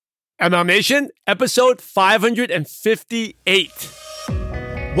MLM Nation, episode 558.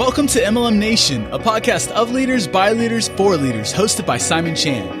 Welcome to MLM Nation, a podcast of leaders, by leaders, for leaders, hosted by Simon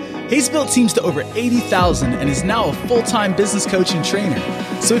Chan. He's built teams to over 80,000 and is now a full-time business coach and trainer.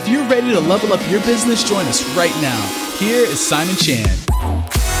 So if you're ready to level up your business, join us right now. Here is Simon Chan.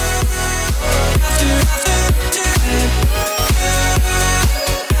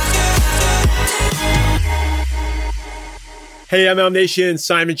 Hey, MLM Nation,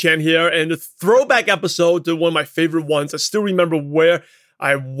 Simon Chan here, and a throwback episode to one of my favorite ones. I still remember where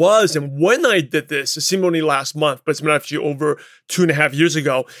I was and when I did this. It seemed only last month, but it's been actually over 2.5 years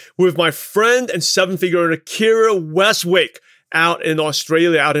ago with my friend and seven-figure earner, Kira Westwick, out in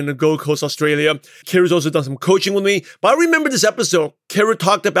Australia, out in the Gold Coast, Australia. Kira's also done some coaching with me, but I remember this episode. Kira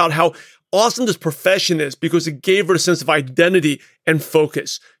talked about how awesome this profession is because it gave her a sense of identity and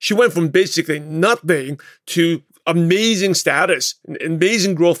focus. She went from basically nothing to amazing status,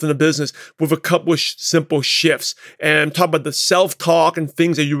 amazing growth in the business with a couple of simple shifts, and talk about the self-talk and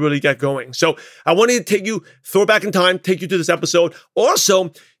things that you really get going. So I wanted to throw back in time, take you to this episode.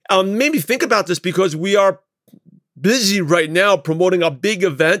 Also, maybe think about this because we are busy right now promoting a big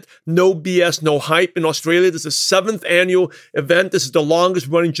event, No BS, No Hype in Australia. This is the 7th annual event. This is the longest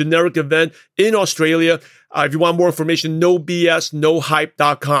running generic event in Australia. If you want more information,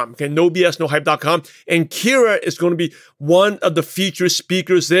 nobsnohype.com. Okay, nobsnohype.com. And Kira is going to be one of the featured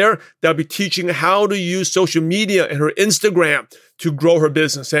speakers there that'll be teaching how to use social media and her Instagram to grow her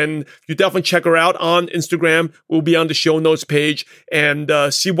business. And you definitely check her out on Instagram. We'll be on the show notes page and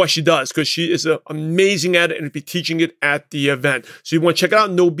see what she does because she is amazing at it and will be teaching it at the event. So you want to check it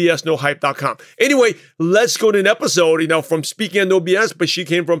out, nobsnohype.com. Anyway, let's go to an episode, from speaking at No BS, but she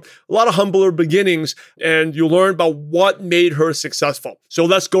came from a lot of humbler beginnings and you'll learn about what made her successful. So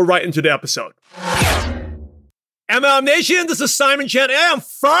let's go right into the episode. MLM Nation, this is Simon Chan. I am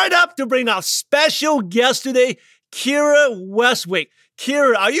fired up to bring our special guest today, Kira Westwick.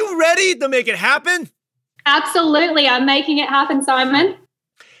 Kira, are you ready to make it happen? Absolutely. I'm making it happen, Simon.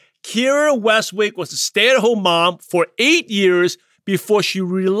 Kira Westwick was a stay-at-home mom for 8 years before she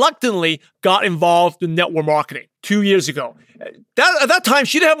reluctantly got involved in network marketing 2 years ago. At that time,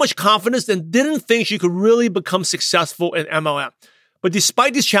 she didn't have much confidence and didn't think she could really become successful in MLM. But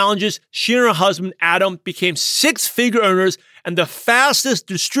despite these challenges, she and her husband, Adam, became six-figure earners and the fastest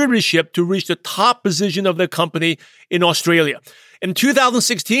distributorship to reach the top position of their company in Australia. In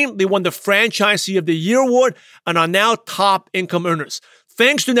 2016, they won the Franchisee of the Year award and are now top income earners.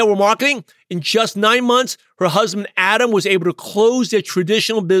 Thanks to network marketing, in just 9 months, her husband, Adam, was able to close their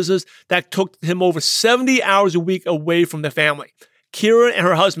traditional business that took him over 70 hours a week away from the family. Kira and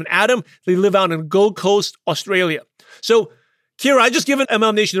her husband, Adam, they live out in Gold Coast, Australia. So, Kira, I just given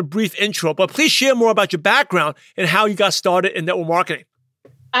MLM Nation a brief intro, but please share more about your background and how you got started in network marketing.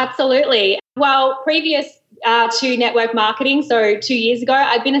 Absolutely. Well, previous to network marketing, so 2 years ago,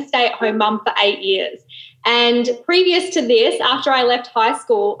 I'd been a stay-at-home mum for 8 years. And previous to this, after I left high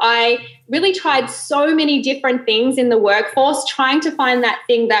school, I really tried so many different things in the workforce, trying to find that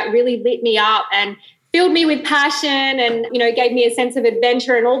thing that really lit me up and filled me with passion and, gave me a sense of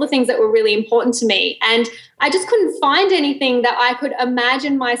adventure and all the things that were really important to me. And I just couldn't find anything that I could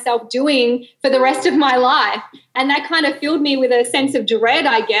imagine myself doing for the rest of my life. And that kind of filled me with a sense of dread,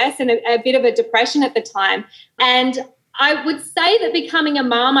 I guess, and a bit of a depression at the time. And I would say that becoming a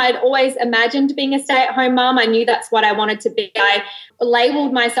mom, I'd always imagined being a stay-at-home mom. I knew that's what I wanted to be. I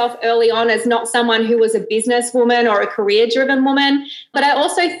labeled myself early on as not someone who was a businesswoman or a career-driven woman. But I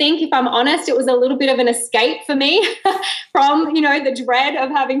also think, if I'm honest, it was a little bit of an escape for me from, the dread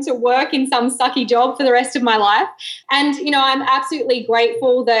of having to work in some sucky job for the rest of my life. And, I'm absolutely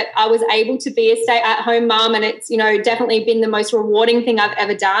grateful that I was able to be a stay-at-home mom, and it's, definitely been the most rewarding thing I've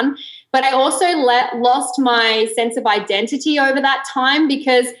ever done. But I also lost my sense of identity over that time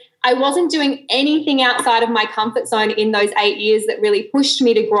because I wasn't doing anything outside of my comfort zone in those 8 years that really pushed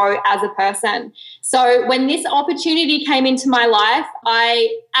me to grow as a person. So when this opportunity came into my life,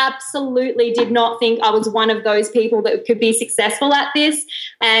 I absolutely did not think I was one of those people that could be successful at this.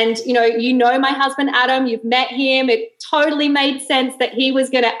 And, my husband, Adam, you've met him. It totally made sense that he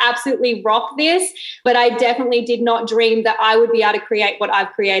was going to absolutely rock this. But I definitely did not dream that I would be able to create what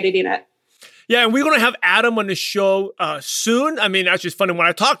I've created in it. Yeah, and we're going to have Adam on the show soon. I mean, that's just funny. When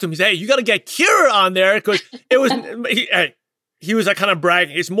I talked to him, he said, hey, you got to get Kira on there because it was, he was like kind of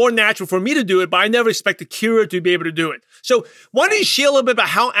bragging. It's more natural for me to do it, but I never expected Kira to be able to do it. So why don't you share a little bit about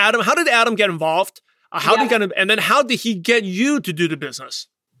how did Adam get involved? And then how did he get you to do the business?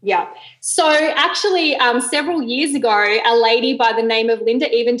 Yeah. So actually, several years ago, a lady by the name of Linda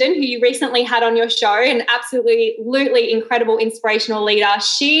Evenden, who you recently had on your show, an absolutely incredible, inspirational leader,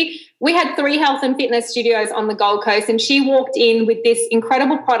 she we had 3 health and fitness studios on the Gold Coast, and she walked in with this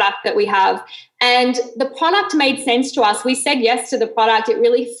incredible product that we have. And the product made sense to us. We said yes to the product. It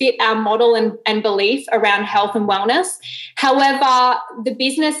really fit our model and belief around health and wellness. However, the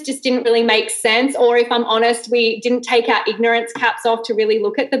business just didn't really make sense. Or if I'm honest, we didn't take our ignorance caps off to really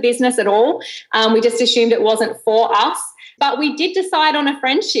look at the business at all. We just assumed it wasn't for us. But we did decide on a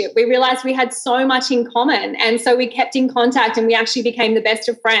friendship. We realized we had so much in common. And so we kept in contact and we actually became the best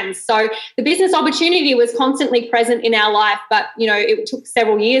of friends. So the business opportunity was constantly present in our life, but, it took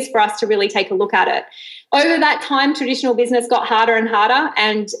several years for us to really take a look at it. Over that time, traditional business got harder and harder.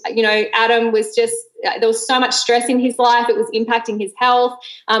 And, Adam was just, there was so much stress in his life. It was impacting his health.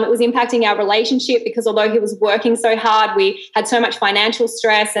 It was impacting our relationship because although he was working so hard, we had so much financial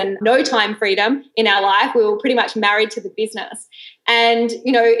stress and no time freedom in our life. We were pretty much married to the business. And,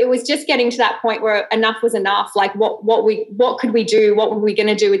 it was just getting to that point where enough was enough. Like what could we do? What were we going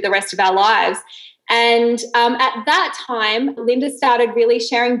to do with the rest of our lives? And at that time, Linda started really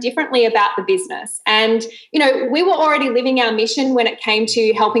sharing differently about the business. And, we were already living our mission when it came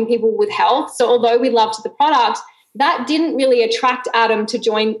to helping people with health. So although we loved the product, that didn't really attract Adam to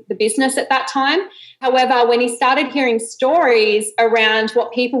join the business at that time. However, when he started hearing stories around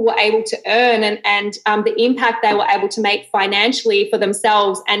what people were able to earn and the impact they were able to make financially for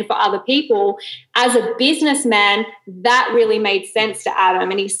themselves and for other people, as a businessman, that really made sense to Adam.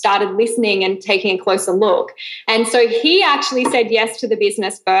 And he started listening and taking a closer look. And so he actually said yes to the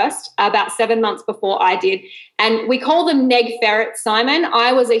business first, about 7 months before I did. And we call them neg ferrets, Simon.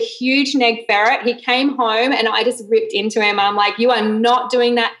 I was a huge neg ferret. He came home and I just ripped into him. I'm like, you are not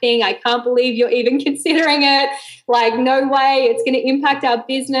doing that thing. I can't believe you're even considering it. Like, no way, it's going to impact our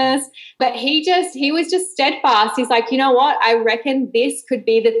business. But he was just steadfast. He's like, you know what? I reckon this could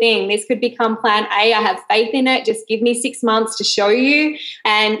be the thing. This could become plan A. I have faith in it. Just give me 6 months to show you.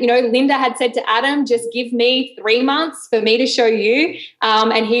 And, Linda had said to Adam, just give me 3 months for me to show you.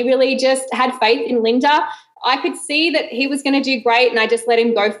 And he really just had faith in Linda. I could see that he was going to do great and I just let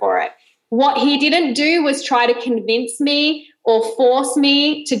him go for it. What he didn't do was try to convince me or force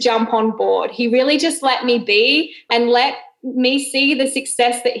me to jump on board. He really just let me be and let me see the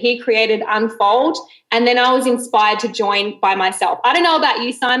success that he created unfold. And then I was inspired to join by myself. I don't know about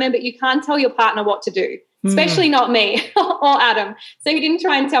you, Simon, but you can't tell your partner what to do, especially not me or Adam. So he didn't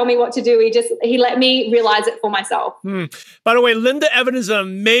try and tell me what to do. He let me realize it for myself. By the way, Linda Evans is an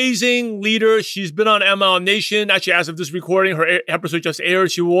amazing leader. She's been on MLM Nation. Actually, as of this recording, her episode just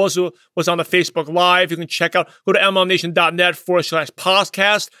aired. She also was on the Facebook Live. You can check out, go to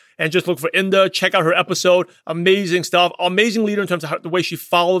mlmnation.net/podcast and just look for Linda. Check out her episode. Amazing stuff. Amazing leader in terms of the way she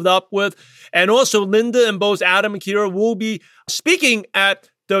followed up with. And also, Linda and both Adam and Kira will be speaking at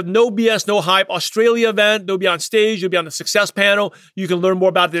the No BS, No Hype Australia event. They'll be on stage. They'll be on the success panel. You can learn more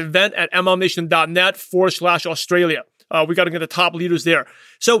about the event at mlmnation.net/Australia. We got to get the top leaders there.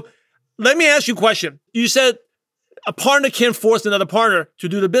 So let me ask you a question. You said a partner can't force another partner to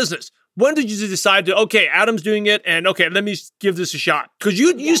do the business. When did you decide to, okay, Adam's doing it, and okay, let me give this a shot? Because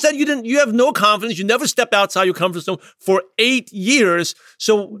you said you have no confidence. You never stepped outside your comfort zone for 8 years.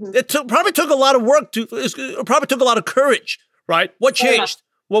 So it probably took a lot of work. It probably took a lot of courage, right? What changed?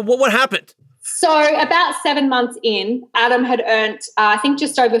 What happened? So about 7 months in, Adam had earned, I think,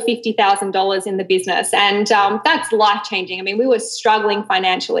 just over $50,000 in the business. And that's life-changing. I mean, we were struggling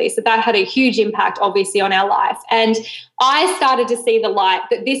financially. So that had a huge impact, obviously, on our life. And I started to see the light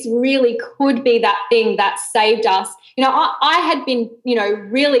that this really could be that thing that saved us. I had been,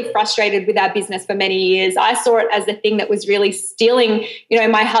 really frustrated with our business for many years. I saw it as the thing that was really stealing,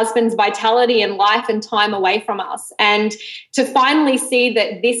 my husband's vitality and life and time away from us. And to finally see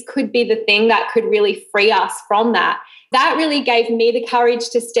that this could be the thing that could really free us from that really gave me the courage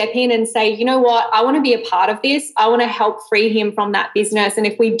to step in and say, you know what, I want to be a part of this. I want to help free him from that business. And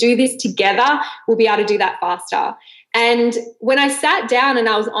if we do this together, we'll be able to do that faster. And when I sat down and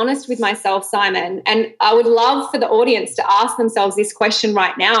I was honest with myself, Simon, and I would love for the audience to ask themselves this question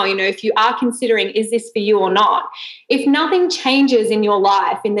right now, if you are considering, is this for you or not? If nothing changes in your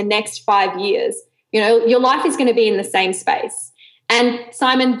life in the next 5 years, your life is going to be in the same space. And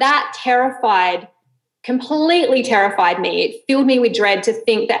Simon, that completely terrified me. It filled me with dread to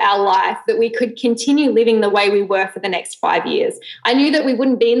think that that we could continue living the way we were for the next 5 years. I knew that we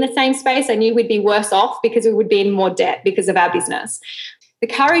wouldn't be in the same space. I knew we'd be worse off because we would be in more debt because of our business. the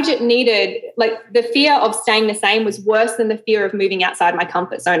courage it needed, like the fear of staying the same was worse than the fear of moving outside my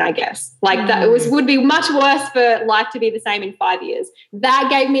comfort zone, I guess. Like that would be much worse for life to be the same in 5 years. That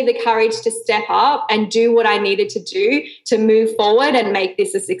gave me the courage to step up and do what I needed to do to move forward and make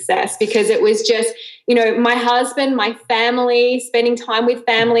this a success, because it was just, my husband, my family, spending time with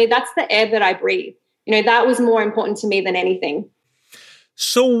family, that's the air that I breathe. That was more important to me than anything.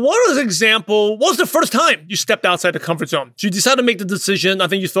 So what was the first time you stepped outside the comfort zone? So you decided to make the decision. I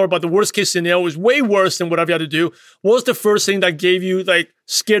think you thought about the worst case scenario. It was way worse than whatever you had to do. What was the first thing that gave you,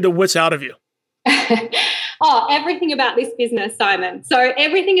 scared the wits out of you? Everything about this business, Simon. So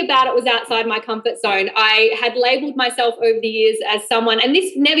everything about it was outside my comfort zone. I had labeled myself over the years as someone, and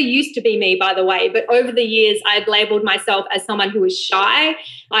this never used to be me, by the way, but over the years, I had labeled myself as someone who was shy.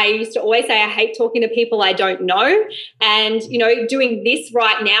 I used to always say I hate talking to people I don't know. And, doing this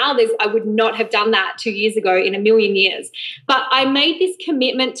right now, I would not have done that 2 years ago in a million years. But I made this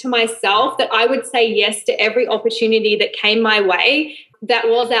commitment to myself that I would say yes to every opportunity that came my way that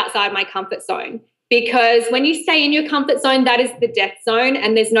was outside my comfort zone. Because when you stay in your comfort zone, that is the death zone,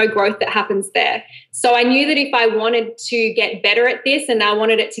 and there's no growth that happens there. So I knew that if I wanted to get better at this, and I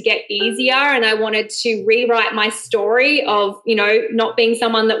wanted it to get easier, and I wanted to rewrite my story of, not being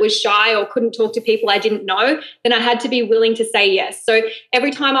someone that was shy or couldn't talk to people I didn't know, then I had to be willing to say yes. So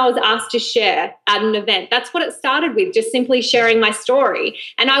every time I was asked to share at an event, that's what it started with, just simply sharing my story.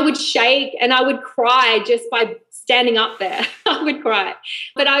 And I would shake and I would cry just by standing up there. I would cry.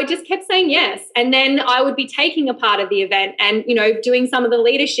 But I just kept saying yes. And then I would be taking a part of the event and, doing some of the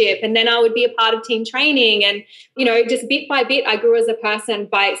leadership. And then I would be a part of team training. And, just bit by bit, I grew as a person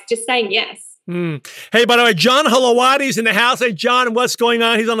by just saying yes. Hey, by the way, John Halawadi's in the house. Hey, John, what's going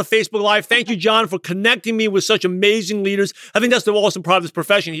on? He's on the Facebook Live. Thank you, John, for connecting me with such amazing leaders. I think that's the awesome part of this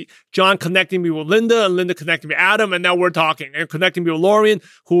profession. John connecting me with Linda, and Linda connecting me with Adam, and now we're talking. And connecting me with Lorian,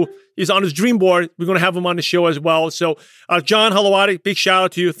 who is on his dream board. We're going to have him on the show as well. So, John Halawadi, big shout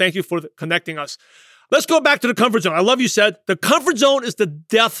out to you. Thank you for connecting us. Let's go back to the comfort zone. I love you said the comfort zone is the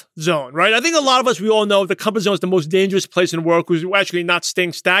death zone, right? I think a lot of us, we all know the comfort zone is the most dangerous place in the world because we're actually not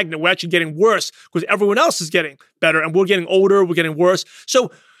staying stagnant. We're actually getting worse because everyone else is getting better and we're getting older, we're getting worse. So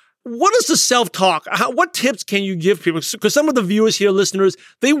what is the self-talk? What tips can you give people? Because some of the viewers here, listeners,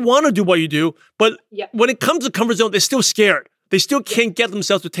 they want to do what you do, but when it comes to comfort zone, they're still scared. They still can't get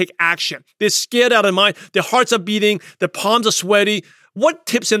themselves to take action. They're scared out of mind. Their hearts are beating. Their palms are sweaty. What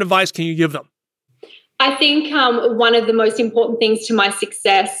tips and advice can you give them? I think one of the most important things to my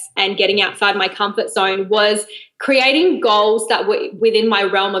success and getting outside my comfort zone was creating goals that were within my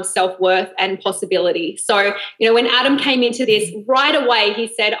realm of self-worth and possibility. So, when Adam came into this, right away, he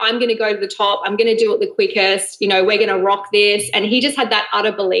said, I'm going to go to the top. I'm going to do it the quickest. We're going to rock this. And he just had that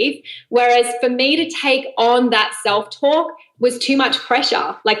utter belief. Whereas for me to take on that self-talk was too much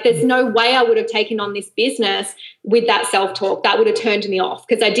pressure. Like there's no way I would have taken on this business with that self-talk. That would have turned me off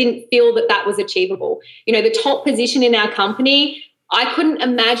because I didn't feel that was achievable. The top position in our company, I couldn't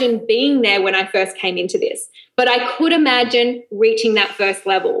imagine being there when I first came into this, but I could imagine reaching that first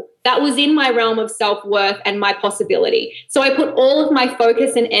level. That was in my realm of self-worth and my possibility. So I put all of my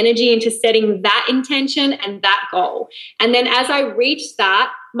focus and energy into setting that intention and that goal. And then as I reached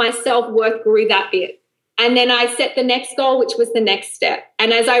that, my self-worth grew that bit. And then I set the next goal, which was the next step.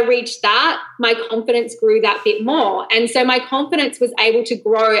 And as I reached that, my confidence grew that bit more. And so my confidence was able to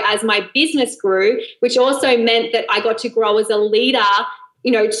grow as my business grew, which also meant that I got to grow as a leader,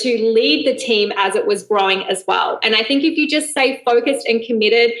 to lead the team as it was growing as well. And I think if you just stay focused and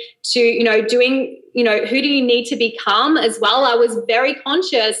committed to, doing, who do you need to become as well? I was very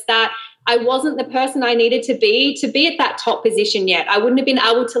conscious that I wasn't the person I needed to be at that top position yet. I wouldn't have been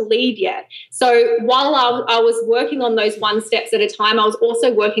able to lead yet. So while I was working on those one steps at a time, I was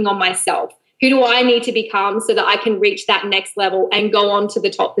also working on myself. Who do I need to become so that I can reach that next level and go on to the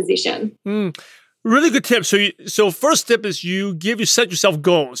top position? Really good tip. So first tip is you set yourself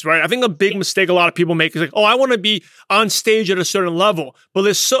goals, right? I think a big mistake a lot of people make is like, I want to be on stage at a certain level, but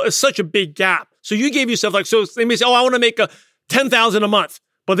it's such a big gap. So you gave yourself so they may say, I want to make $10,000 a month.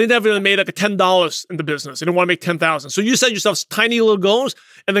 But they never really made $10 in the business. They didn't want to make $10,000. So you set yourself tiny little goals,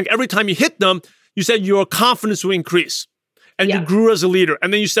 and then every time you hit them, you said your confidence will increase, and you grew as a leader.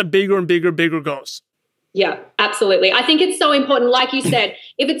 And then you set bigger and bigger goals. Yeah, absolutely. I think it's so important. Like you said,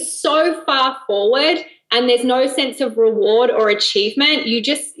 if it's so far forward and there's no sense of reward or achievement,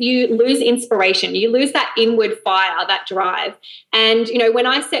 you lose inspiration. You lose that inward fire, that drive. And, when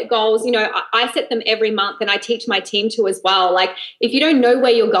I set goals, I set them every month and I teach my team to as well. Like if you don't know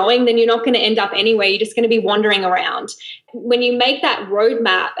where you're going, then you're not going to end up anywhere. You're just going to be wandering around. when you make that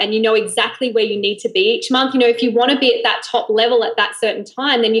roadmap and you know exactly where you need to be each month, if you want to be at that top level at that certain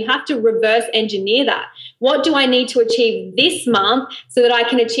time, then you have to reverse engineer that. What do I need to achieve this month so that I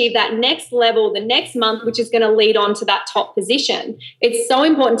can achieve that next level the next month, which is going to lead on to that top position? It's so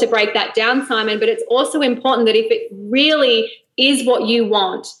important to break that down, Simon, but it's also important that if it really is what you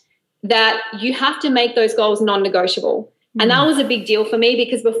want, that you have to make those goals non-negotiable. And that was a big deal for me,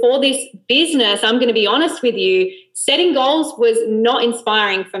 because before this business, I'm going to be honest with you, setting goals was not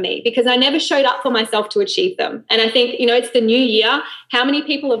inspiring for me because I never showed up for myself to achieve them. And I think, it's the new year. How many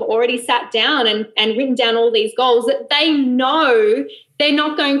people have already sat down and written down all these goals that they know they're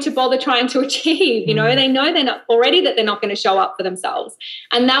not going to bother trying to achieve? They know they're not going to show up for themselves.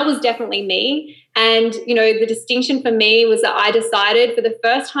 And that was definitely me. And, the distinction for me was that I decided for the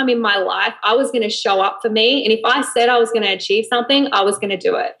first time in my life, I was going to show up for me. And if I said I was going to achieve something, I was going to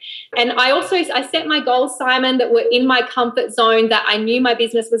do it. And I set my goals, Simon, that were in my comfort zone that I knew my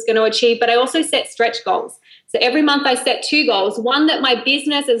business was going to achieve, but I also set stretch goals. So every month I set 2 goals. One, that my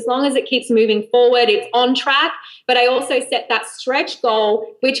business, as long as it keeps moving forward, it's on track. But I also set that stretch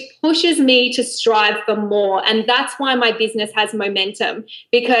goal, which pushes me to strive for more. And that's why my business has momentum,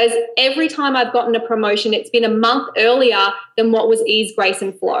 because every time I've gotten a promotion, it's been a month earlier than what was ease, grace,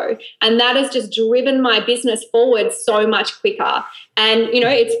 and flow. And that has just driven my business forward so much quicker. And,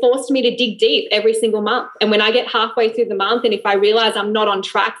 it's forced me to dig deep every single month. And when I get halfway through the month, and if I realize I'm not on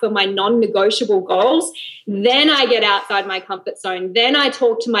track for my non-negotiable goals, then I get outside my comfort zone. Then I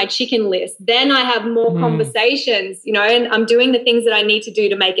talk to my chicken list. Then I have more conversations, and I'm doing the things that I need to do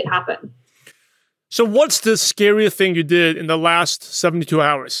to make it happen. So what's the scariest thing you did in the last 72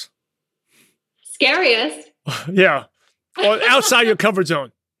 hours? Scariest? Yeah. Or outside your comfort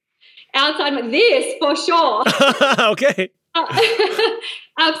zone? Outside this, for sure. Okay.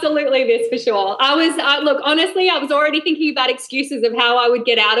 Absolutely this for sure. Look, honestly, I was already thinking about excuses of how I would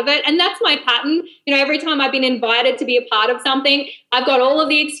get out of it. And that's my pattern. Every time I've been invited to be a part of something, I've got all of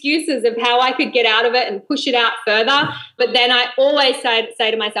the excuses of how I could get out of it and push it out further. But then I always say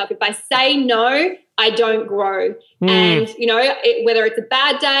to myself, if I say no, I don't grow. And, whether it's a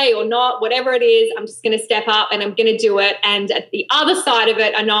bad day or not, whatever it is, I'm just going to step up and I'm going to do it. And at the other side of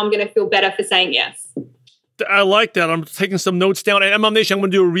it, I know I'm going to feel better for saying yes. I like that. I'm taking some notes down. And MLM Nation, I'm going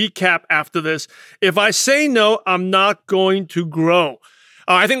to do a recap after this. If I say no, I'm not going to grow.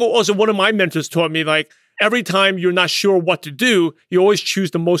 I think also one of my mentors taught me, like, every time you're not sure what to do, you always choose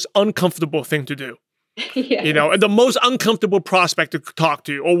the most uncomfortable thing to do. Yes. And the most uncomfortable prospect to talk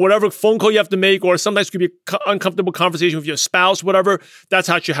to, or whatever phone call you have to make, or sometimes it could be an uncomfortable conversation with your spouse, whatever. That's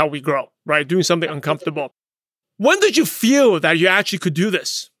actually how we grow, right? Doing something uncomfortable. When did you feel that you actually could do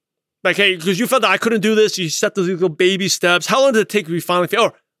this? Like, hey, because you felt that I couldn't do this, you set those little baby steps. How long did it take you to finally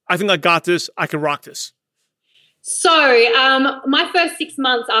feel, I think I got this, I can rock this? So my first 6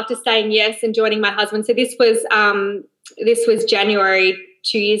 months after saying yes and joining my husband, so this was January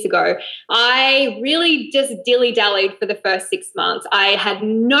 2 years ago, I really just dilly-dallied for the first 6 months. I had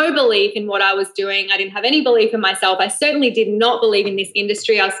no belief in what I was doing. I didn't have any belief in myself. I certainly did not believe in this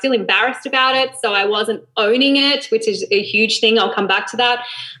industry. I was still embarrassed about it, so I wasn't owning it, which is a huge thing. I'll come back to that.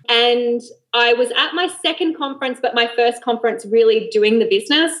 And I was at my second conference, but my first conference really doing the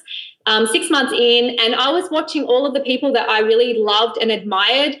business. 6 months in, and I was watching all of the people that I really loved and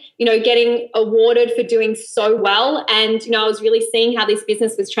admired, getting awarded for doing so well. And, I was really seeing how this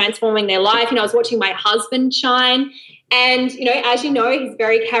business was transforming their life. I was watching my husband shine. And, as he's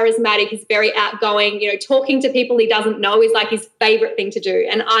very charismatic, he's very outgoing, talking to people he doesn't know is like his favorite thing to do.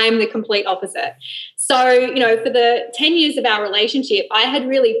 And I'm the complete opposite. So, for the 10 years of our relationship, I had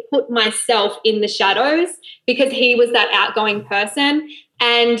really put myself in the shadows because he was that outgoing person.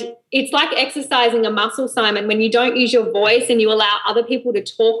 And it's like exercising a muscle, Simon. When you don't use your voice and you allow other people to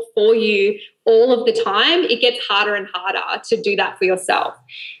talk for you all of the time, it gets harder and harder to do that for yourself.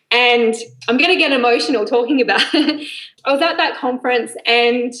 And I'm going to get emotional talking about it. I was at that conference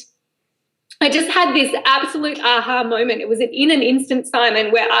and I just had this absolute aha moment. It was in an instant,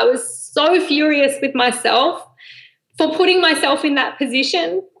 Simon, where I was so furious with myself for putting myself in that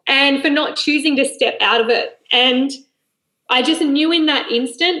position and for not choosing to step out of it. And I just knew in that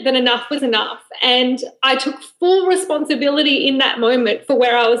instant that enough was enough. And I took full responsibility in that moment for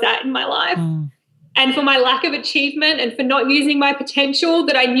where I was at in my life and for my lack of achievement and for not using my potential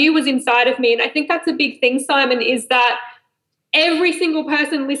that I knew was inside of me. And I think that's a big thing, Simon, is that every single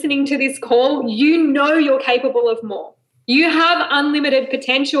person listening to this call, you're capable of more. You have unlimited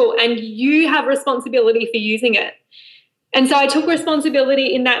potential and you have responsibility for using it. And so I took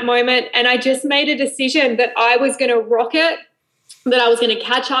responsibility in that moment and I just made a decision that I was going to rock it that I was going to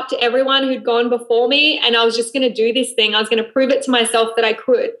catch up to everyone who'd gone before me, and I was just going to do this thing. I was going to prove it to myself that I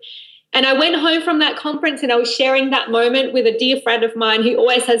could. And I went home from that conference and I was sharing that moment with a dear friend of mine who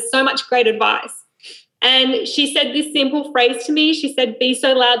always has so much great advice. And she said this simple phrase to me. She said, "Be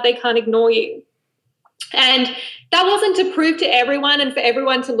so loud they can't ignore you." And that wasn't to prove to everyone and for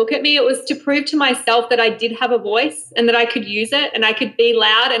everyone to look at me. It was to prove to myself that I did have a voice and that I could use it and I could be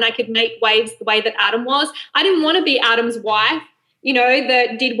loud and I could make waves the way that Adam was. I didn't want to be Adam's wife,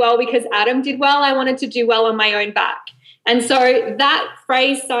 that did well because Adam did well. I wanted to do well on my own back. And so that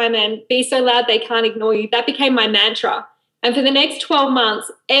phrase, Simon, "be so loud they can't ignore you," that became my mantra. And for the next 12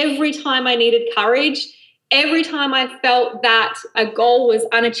 months, every time I needed courage, every time I felt that a goal was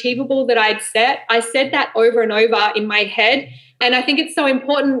unachievable that I'd set, I said that over and over in my head. And I think it's so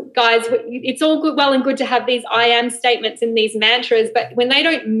important, guys. It's all well and good to have these I am statements and these mantras, but when they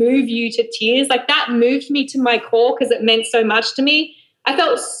don't move you to tears, like that moved me to my core because it meant so much to me. I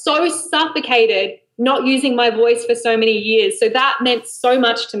felt so suffocated not using my voice for so many years. So that meant so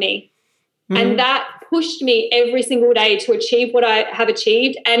much to me. Mm-hmm. And that pushed me every single day to achieve what I have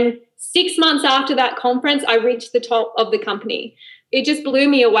achieved. And 6 months after that conference, I reached the top of the company. It just blew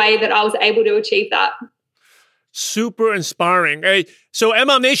me away that I was able to achieve that. Super inspiring. Hey, so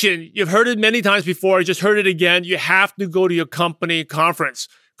MLM Nation, you've heard it many times before. I just heard it again. You have to go to your company conference.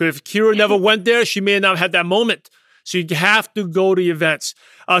 Because if Kira never went there, she may not have had that moment. So you have to go to events.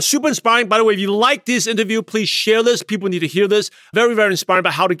 Super inspiring. By the way, if you like this interview, please share this. People need to hear this. Very, very inspiring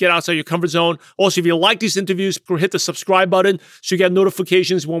about how to get outside your comfort zone. Also, if you like these interviews, hit the subscribe button so you get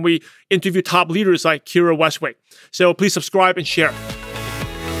notifications when we interview top leaders like Kira Westwick. So please subscribe and share.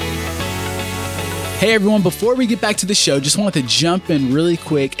 Hey everyone, before we get back to the show, just wanted to jump in really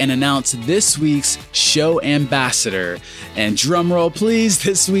quick and announce this week's show ambassador. And drum roll please,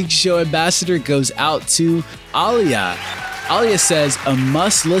 this week's show ambassador goes out to Alia. Alia says, a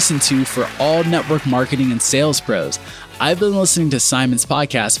must listen to for all network marketing and sales pros. I've been listening to Simon's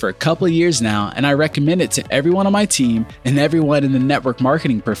podcast for a couple of years now, and I recommend it to everyone on my team and everyone in the network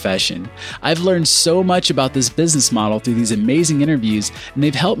marketing profession. I've learned so much about this business model through these amazing interviews, and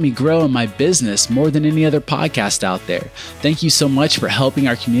they've helped me grow in my business more than any other podcast out there. Thank you so much for helping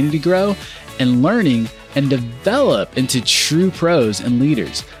our community grow and learning and develop into true pros and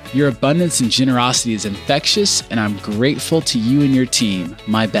leaders. Your abundance and generosity is infectious, and I'm grateful to you and your team.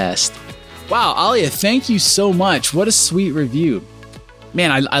 My best. Wow, Alia, thank you so much. What a sweet review.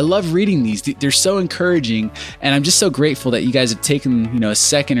 Man, I love reading these. They're so encouraging, and I'm just so grateful that you guys have taken, a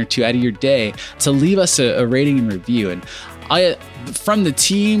second or two out of your day to leave us a rating and review. And from the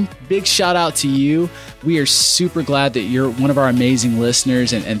team, big shout out to you. We are super glad that you're one of our amazing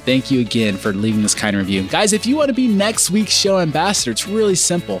listeners, and thank you again for leaving this kind of review. Guys, if you want to be next week's show ambassador, it's really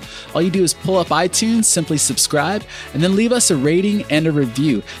simple. All you do is pull up iTunes, simply subscribe, and then leave us a rating and a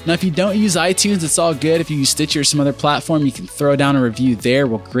review. Now, if you don't use iTunes, it's all good. If you use Stitcher or some other platform, you can throw down a review there.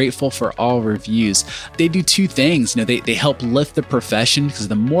 We're grateful for all reviews. They do two things. They help lift the profession, because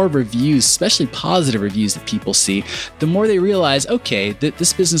the more reviews, especially positive reviews that people see, the more they realize, okay,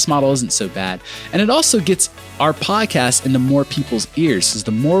 this business model isn't so bad. And it also gets our podcast into more people's ears, because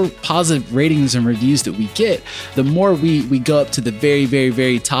the more positive ratings and reviews that we get, the more we go up to the very, very,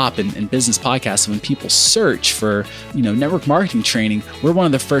 very top in business podcasts. So when people search for, network marketing training, we're one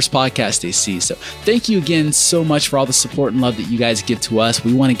of the first podcasts they see. So thank you again so much for all the support and love that you guys give to us.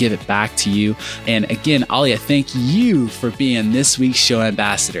 We want to give it back to you. And again, Alia, thank you for being this week's show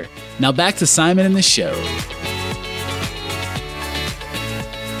ambassador. Now back to Simon and the show.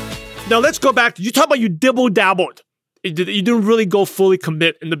 Now let's go back. You talk about you dibble-dabbled. You didn't really go fully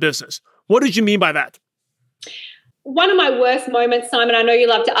commit in the business. What did you mean by that? One of my worst moments, Simon, I know you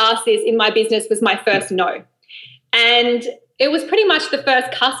love to ask this, in my business was my first no. And it was pretty much the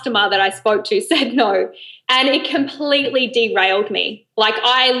first customer that I spoke to said no. And it completely derailed me. Like,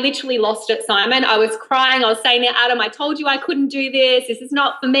 I literally lost it, Simon. I was crying. I was saying to Adam, I told you I couldn't do this. This is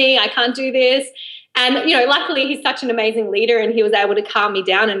not for me. I can't do this. And, luckily he's such an amazing leader and he was able to calm me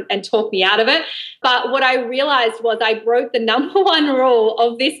down and talk me out of it. But what I realized was I broke the number one rule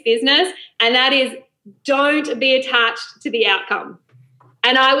of this business, and that is don't be attached to the outcome.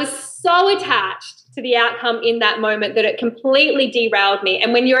 And I was so attached to the outcome in that moment that it completely derailed me.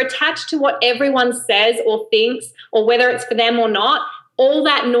 And when you're attached to what everyone says or thinks, or whether it's for them or not, all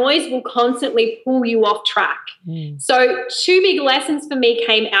that noise will constantly pull you off track. So 2 big lessons for me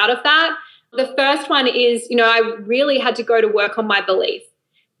came out of that. The first one is, I really had to go to work on my belief,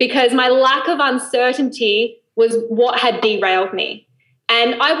 because my lack of uncertainty was what had derailed me.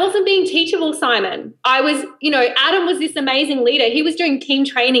 And I wasn't being teachable, Simon. I was, Adam was this amazing leader. He was doing team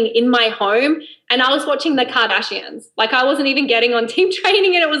training in my home, and I was watching the Kardashians. Like, I wasn't even getting on team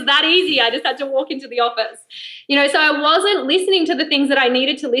training, and it was that easy. I just had to walk into the office. So I wasn't listening to the things that I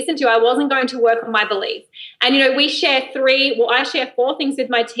needed to listen to. I wasn't going to work on my belief. And, I share 4 things with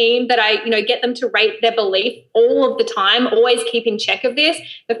my team that I, get them to rate their belief all of the time, always keep in check of this.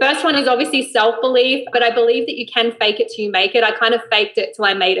 The first one is obviously self-belief, but I believe that you can fake it till you make it. I kind of faked it till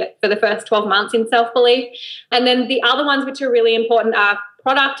I made it for the first 12 months in self-belief. And then the other ones which are really important are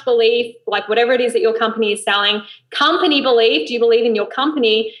product belief, like whatever it is that your company is selling, company belief, do you believe in your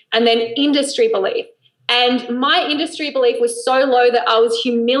company, and then industry belief. And my industry belief was so low that I was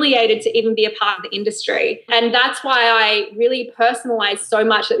humiliated to even be a part of the industry. And that's why I really personalized so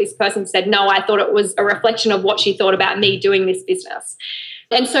much that this person said no. I thought it was a reflection of what she thought about me doing this business.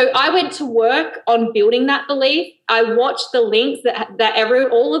 And so I went to work on building that belief. I watched the links that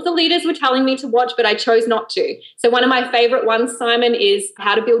all of the leaders were telling me to watch, but I chose not to. So one of my favorite ones, Simon, is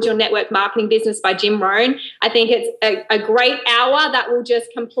How to Build Your Network Marketing Business by Jim Rohn. I think it's a great hour that will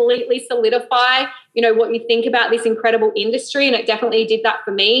just completely solidify, what you think about this incredible industry. And it definitely did that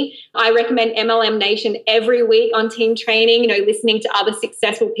for me. I recommend MLM Nation every week on team training, listening to other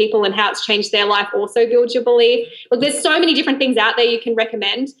successful people and how it's changed their life also builds your belief. Look, there's so many different things out there you can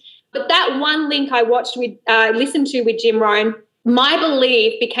recommend. But that one link I listened to with Jim Rohn, my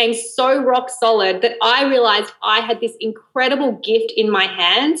belief became so rock solid that I realized I had this incredible gift in my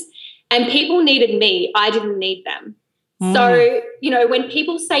hands and people needed me. I didn't need them. So, when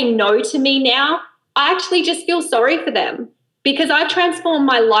people say no to me now, I actually just feel sorry for them because I've transformed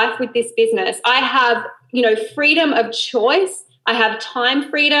my life with this business. I have, freedom of choice. I have time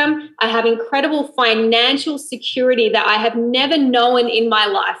freedom. I have incredible financial security that I have never known in my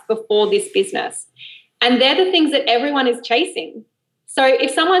life before this business. And they're the things that everyone is chasing. So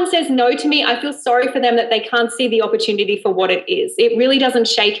if someone says no to me, I feel sorry for them that they can't see the opportunity for what it is. It really doesn't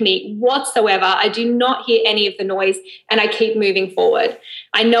shake me whatsoever. I do not hear any of the noise and I keep moving forward.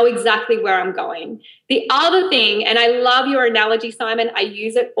 I know exactly where I'm going. The other thing, and I love your analogy, Simon, I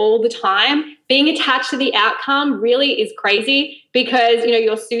use it all the time. Being attached to the outcome really is crazy because,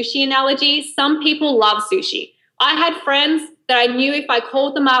 your sushi analogy, some people love sushi. I had friends that I knew if I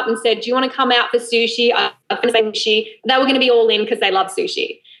called them up and said, do you want to come out for sushi? I'm going to say sushi. They were going to be all in because they love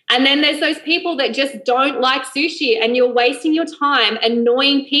sushi. And then there's those people that just don't like sushi and you're wasting your time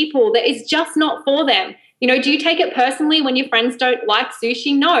annoying people that is just not for them. Do you take it personally when your friends don't like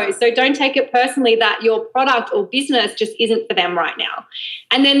sushi? No. So don't take it personally that your product or business just isn't for them right now.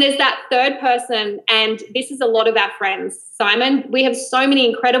 And then there's that third person, and this is a lot of our friends, Simon. We have so many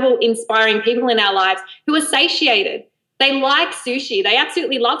incredible, inspiring people in our lives who are satiated. They like sushi. They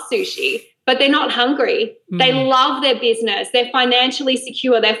absolutely love sushi, but they're not hungry. They love their business. They're financially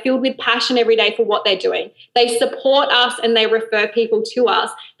secure. They're filled with passion every day for what they're doing. They support us and they refer people to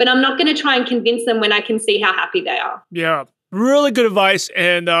us, but I'm not going to try and convince them when I can see how happy they are. Yeah, really good advice.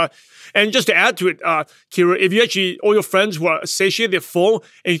 And just to add to it, Kira, if you actually, all your friends who are satiated, they're full,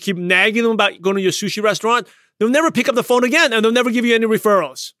 and you keep nagging them about going to your sushi restaurant, they'll never pick up the phone again and they'll never give you any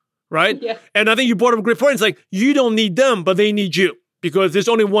referrals. Right? Yeah. And I think you brought up a great point. It's like, you don't need them, but they need you. Because there's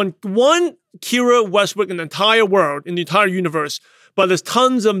only one Kira Westbrook in the entire world, in the entire universe. But there's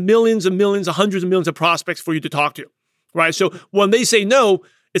tons of millions and millions, hundreds of millions of prospects for you to talk to. Right? So when they say no,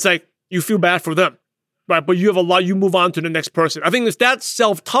 it's like, you feel bad for them. Right? But you move on to the next person. I think it's that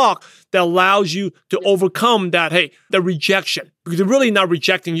self-talk that allows you to overcome that, the rejection. Because they're really not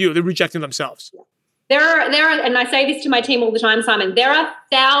rejecting you. They're rejecting themselves. There are, and I say this to my team all the time, Simon, there are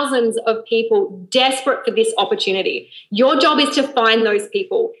thousands of people desperate for this opportunity. Your job is to find those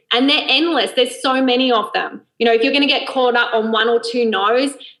people, and they're endless. There's so many of them. If you're going to get caught up on one or two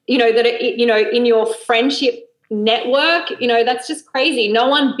no's, that are, in your friendship network, that's just crazy. No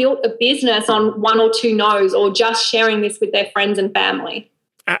one built a business on one or two no's or just sharing this with their friends and family.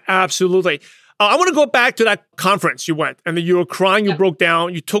 Absolutely. I want to go back to that conference you went, and then you were crying, you broke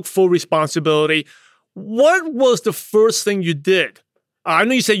down, you took full responsibility. What was the first thing you did? I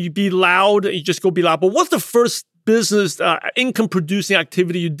know you said you be loud, you just go be loud, but what's the first business income-producing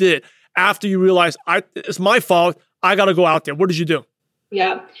activity you did after you realized, it's my fault, I got to go out there? What did you do?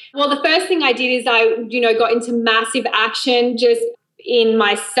 Yeah. Well, the first thing I did is I, got into massive action just in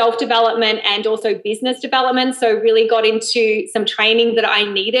my self-development and also business development. So really got into some training that I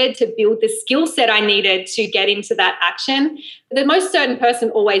needed to build the skill set I needed to get into that action. The most certain person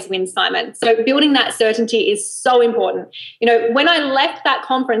always wins, Simon. So building that certainty is so important. When I left that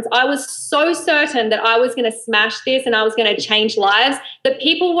conference, I was so certain that I was going to smash this and I was going to change lives that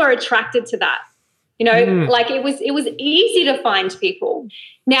people were attracted to that. Like it was easy to find people.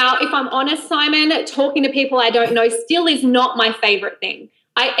 Now, if I'm honest, Simon, talking to people I don't know still is not my favorite thing.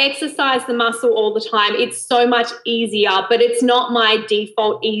 I exercise the muscle all the time. It's so much easier, but it's not my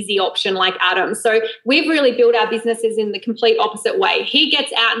default easy option like Adam. So we've really built our businesses in the complete opposite way. He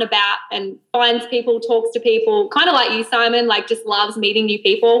gets out and about and finds people, talks to people, kind of like you, Simon, like just loves meeting new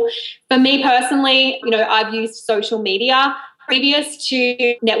people. For me personally, I've used social media. Previous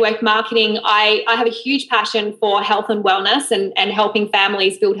to network marketing, I have a huge passion for health and wellness and helping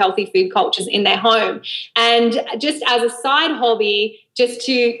families build healthy food cultures in their home. And just as a side hobby, just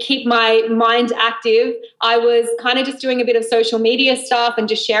to keep my mind active, I was kind of just doing a bit of social media stuff and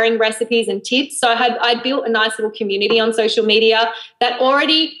just sharing recipes and tips. So I built a nice little community on social media that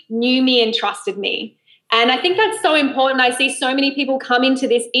already knew me and trusted me. And I think that's so important. I see so many people come into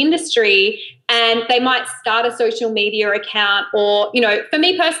this industry and they might start a social media account or, for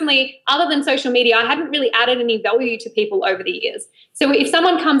me personally, other than social media, I hadn't really added any value to people over the years. So if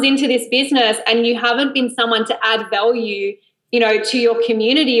someone comes into this business and you haven't been someone to add value, to your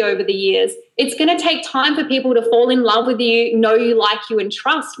community over the years, it's going to take time for people to fall in love with you, know you, like you, and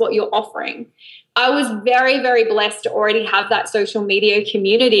trust what you're offering. I was very, very blessed to already have that social media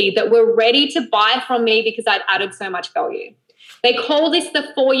community that were ready to buy from me because I'd added so much value. They call this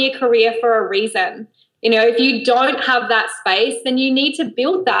the 4-year career for a reason. If you don't have that space, then you need to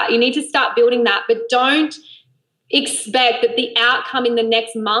build that. You need to start building that, but don't expect that the outcome in the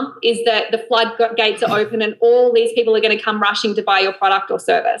next month is that the floodgates are open and all these people are going to come rushing to buy your product or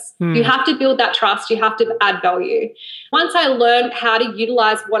service. You have to build that trust. You have to add value. Once I learned how to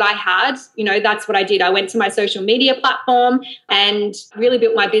utilize what I had, that's what I did. I went to my social media platform and really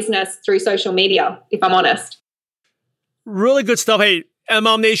built my business through social media, if I'm honest. Really good stuff. Hey,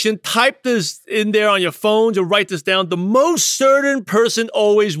 MLM Nation, type this in there on your phones or write this down. The most certain person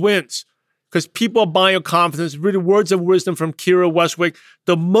always wins. Because people are buying your confidence. Really, words of wisdom from Kira Westwick.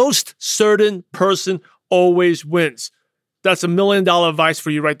 The most certain person always wins. That's $1 million advice for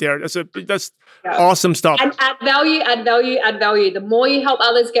you right there. That's awesome stuff. And add value, add value, add value. The more you help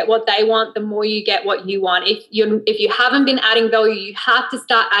others get what they want, the more you get what you want. If you haven't been adding value, you have to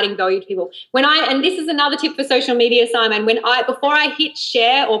start adding value to people. And this is another tip for social media, Simon. Before I hit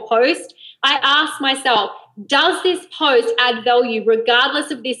share or post, I ask myself, does this post add value regardless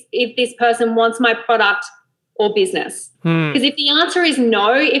of if this person wants my product or business? Because if the answer is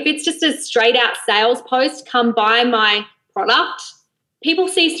no, if it's just a straight out sales post, come buy my product, people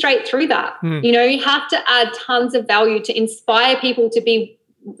see straight through that. You have to add tons of value to inspire people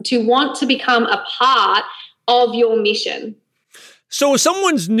to want to become a part of your mission. So if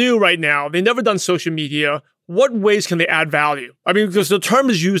someone's new right now, they've never done social media, what ways can they add value? I mean, because the term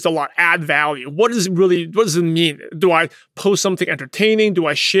is used a lot, add value. What does it mean? Do I post something entertaining? Do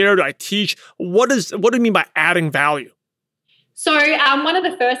I share? Do I teach? What do you mean by adding value? So one of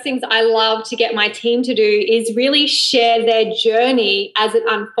the first things I love to get my team to do is really share their journey as it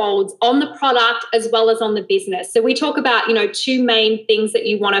unfolds on the product as well as on the business. So we talk about, 2 main things that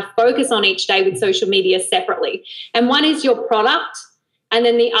you want to focus on each day with social media separately. And one is your product, and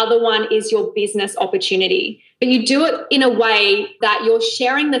then the other one is your business opportunity. But you do it in a way that you're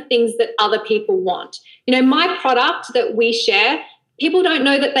sharing the things that other people want. My product that we share, people don't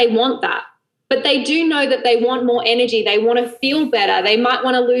know that they want that. But they do know that they want more energy. They want to feel better. They might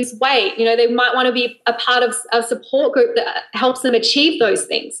want to lose weight. They might want to be a part of a support group that helps them achieve those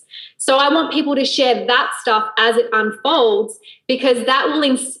things. So I want people to share that stuff as it unfolds because that will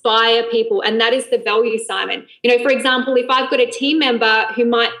inspire people. And that is the value, Simon. For example, if I've got a team member who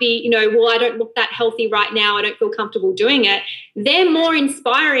might be, I don't look that healthy right now. I don't feel comfortable doing it. They're more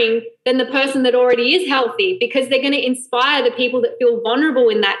inspiring than the person that already is healthy because they're going to inspire the people that feel vulnerable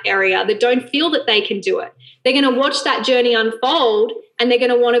in that area, that don't feel that they can do it. They're going to watch that journey unfold and they're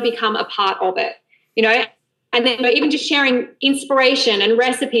going to want to become a part of it, And then even just sharing inspiration and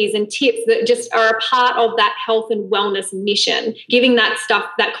recipes and tips that just are a part of that health and wellness mission, giving that stuff,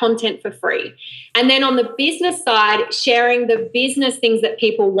 that content for free. And then on the business side, sharing the business things that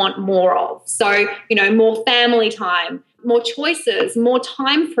people want more of. So, more family time, more choices, more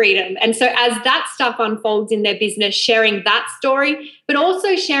time freedom. And so as that stuff unfolds in their business, sharing that story, but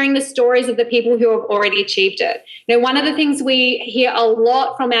also sharing the stories of the people who have already achieved it. One of the things we hear a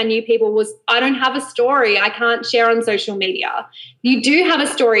lot from our new people was, I don't have a story. I can't share on social media. You do have a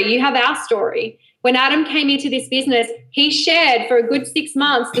story. You have our story. When Adam came into this business, he shared for a good 6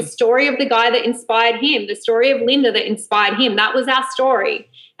 months the story of the guy that inspired him, the story of Linda that inspired him. That was our story.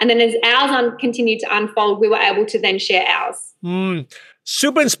 And then as ours continued to unfold, we were able to then share ours.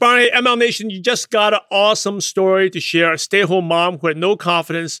 Super inspiring. MLM Nation, you just got an awesome story to share. A stay-at-home mom who had no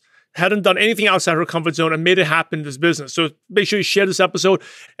confidence, hadn't done anything outside her comfort zone and made it happen in this business. So make sure you share this episode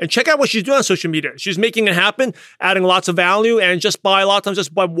and check out what she's doing on social media. She's making it happen, adding lots of value, and just by a lot of times,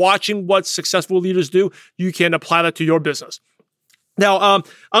 just by watching what successful leaders do, you can apply that to your business. Now, I'm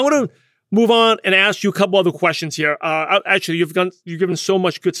going to move on and ask you a couple other questions here. Actually, you've given so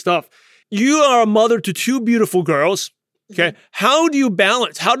much good stuff. You are a mother to 2 beautiful girls. Okay. How do you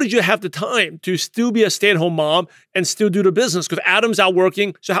balance? How did you have the time to still be a stay-at-home mom and still do the business? Because Adam's out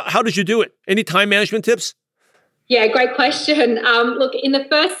working. So how did you do it? Any time management tips? Yeah, great question. Look, in the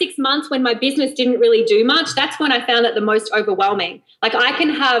first 6 months when my business didn't really do much, that's when I found it the most overwhelming. Like I can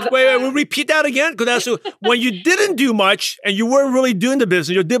have... Wait, we'll repeat that again? Because that's when you didn't do much and you weren't really doing the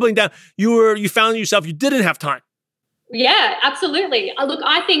business, you're dibbling down, you found yourself, you didn't have time. Yeah, absolutely. Look,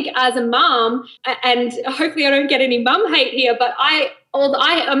 I think as a mom, and hopefully I don't get any mum hate here, but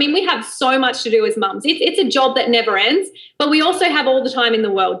I mean, we have so much to do as mums. It's a job that never ends, but we also have all the time in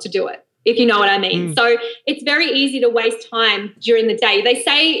the world to do it, if you know what I mean. So it's very easy to waste time during the day. They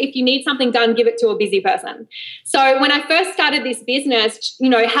say if you need something done, give it to a busy person. So when I first started this business,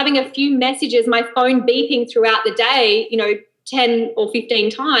 having a few messages, my phone beeping throughout the day, 10 or 15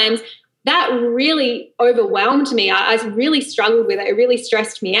 times, that really overwhelmed me. I really struggled with it. It really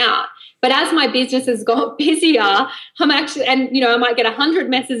stressed me out. But as my business has got busier, I'm actually, and I might get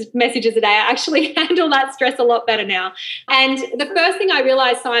 100 messages a day. I actually handle that stress a lot better now. And the first thing I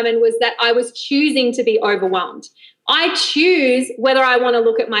realized, Simon, was that I was choosing to be overwhelmed. I choose whether I want to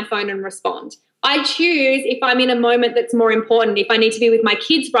look at my phone and respond. I choose if I'm in a moment that's more important, if I need to be with my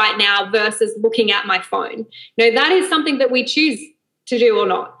kids right now versus looking at my phone. That is something that we choose to do or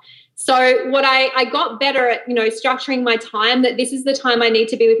not. So what I got better at, structuring my time, that this is the time I need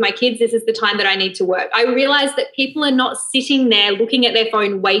to be with my kids. This is the time that I need to work. I realized that people are not sitting there looking at their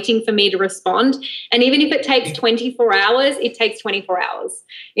phone, waiting for me to respond. And even if it takes 24 hours, it takes 24 hours.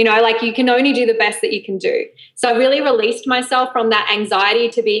 You can only do the best that you can do. So I really released myself from that anxiety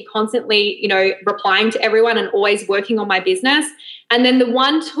to be constantly, replying to everyone and always working on my business. And then the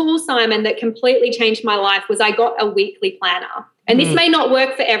one tool, Simon, that completely changed my life was I got a weekly planner. And this may not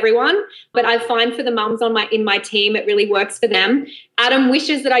work for everyone, but I find for the mums in my team, it really works for them. Adam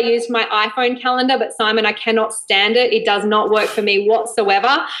wishes that I used my iPhone calendar, but Simon, I cannot stand it. It does not work for me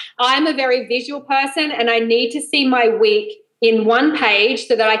whatsoever. I'm a very visual person and I need to see my week in one page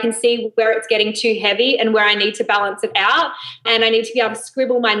so that I can see where it's getting too heavy and where I need to balance it out. And I need to be able to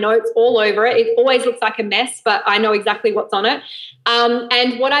scribble my notes all over it. It always looks like a mess, but I know exactly what's on it.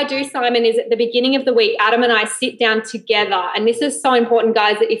 And what I do, Simon, is at the beginning of the week, Adam and I sit down together. And this is so important,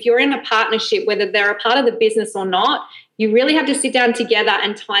 guys, that if you're in a partnership, whether they're a part of the business or not, you really have to sit down together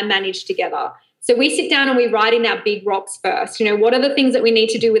and time manage together. So we sit down and we write in our big rocks first. What are the things that we need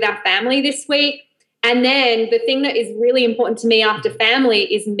to do with our family this week? And then the thing that is really important to me after family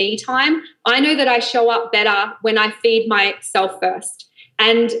is me time. I know that I show up better when I feed myself first.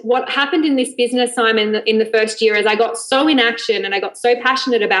 And what happened in this business, Simon, in the first year is I got so in action and I got so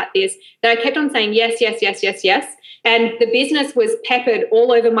passionate about this that I kept on saying yes, yes, yes, yes, yes. And the business was peppered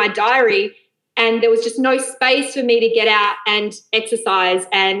all over my diary. And there was just no space for me to get out and exercise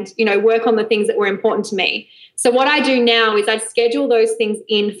and, work on the things that were important to me. So what I do now is I schedule those things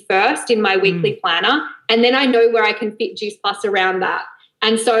in first in my weekly planner, and then I know where I can fit Juice Plus around that.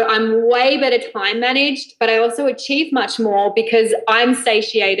 And so I'm way better time managed, but I also achieve much more because I'm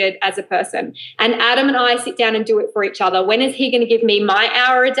satiated as a person. And Adam and I sit down and do it for each other. When is he going to give me my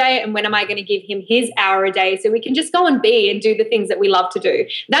hour a day? And when am I going to give him his hour a day? So we can just go and be and do the things that we love to do.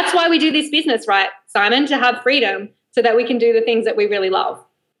 That's why we do this business, right, Simon? To have freedom so that we can do the things that we really love.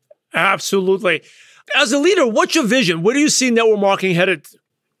 Absolutely. As a leader, what's your vision? Where do you see network marketing headed?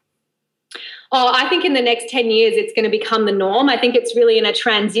 Oh, I think in the next 10 years, it's going to become the norm. I think it's really in a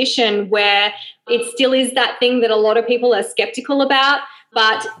transition where it still is that thing that a lot of people are skeptical about,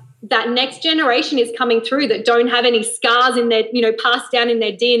 but that next generation is coming through that don't have any scars in their, passed down in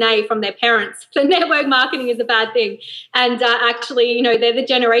their DNA from their parents. So network marketing is a bad thing. And actually, they're the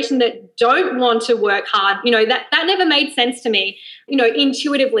generation that don't want to work hard. That never made sense to me,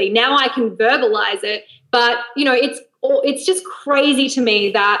 intuitively. Now I can verbalize it, but, it's just crazy to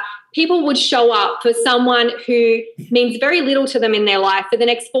me that people would show up for someone who means very little to them in their life for the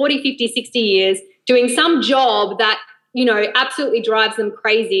next 40, 50, 60 years, doing some job that, absolutely drives them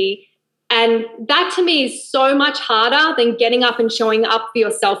crazy. And that to me is so much harder than getting up and showing up for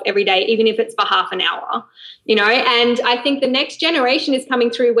yourself every day, even if it's for half an hour, and I think the next generation is coming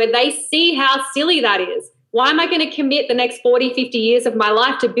through where they see how silly that is. Why am I going to commit the next 40, 50 years of my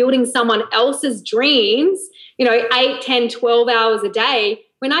life to building someone else's dreams, 8, 10, 12 hours a day,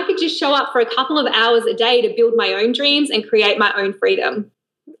 when I could just show up for a couple of hours a day to build my own dreams and create my own freedom?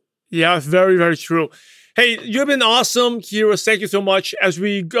 Yeah, very, very true. Hey, you've been awesome, Kira. Thank you so much. As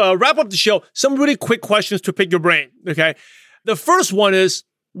we wrap up the show, some really quick questions to pick your brain, okay? The first one is,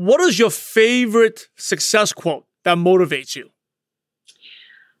 what is your favorite success quote that motivates you?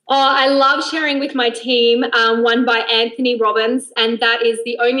 Oh, I love sharing with my team, one by Anthony Robbins, and that is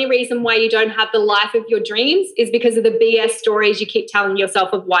the only reason why you don't have the life of your dreams is because of the BS stories you keep telling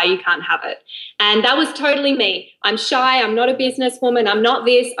yourself of why you can't have it. And that was totally me. I'm shy. I'm not a businesswoman. I'm not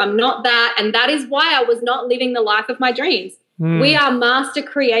this. I'm not that. And that is why I was not living the life of my dreams. We are master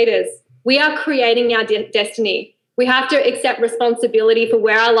creators. We are creating our destiny. We have to accept responsibility for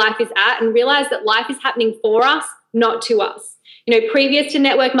where our life is at and realize that life is happening for us, not to us. You know, previous to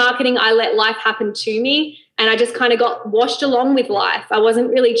network marketing, I let life happen to me and I just kind of got washed along with life. I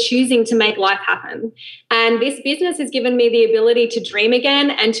wasn't really choosing to make life happen. And this business has given me the ability to dream again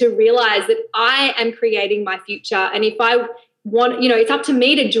and to realize that I am creating my future. And if I want, it's up to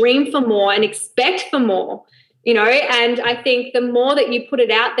me to dream for more and expect for more, and I think the more that you put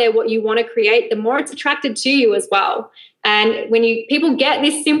it out there, what you want to create, the more it's attracted to you as well. And when people get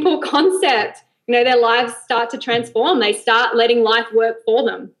this simple concept, their lives start to transform. They start letting life work for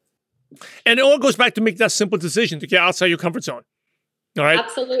them. And it all goes back to make that simple decision to get outside your comfort zone. All right?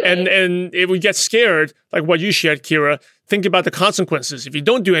 Absolutely. And if we get scared, like what you shared, Kira, think about the consequences. If you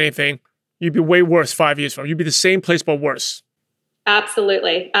don't do anything, you'd be way worse 5 years from now. You'd be the same place, but worse.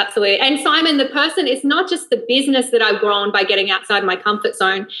 Absolutely. Absolutely. And Simon, the person, it's not just the business that I've grown by getting outside my comfort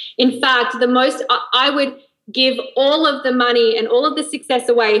zone. In fact, I would give all of the money and all of the success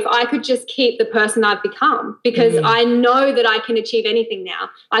away if I could just keep the person I've become, because I know that I can achieve anything now.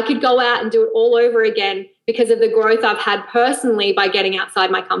 I could go out and do it all over again because of the growth I've had personally by getting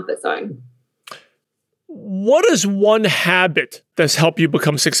outside my comfort zone. What is one habit that's helped you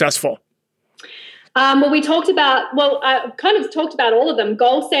become successful? I kind of talked about all of them.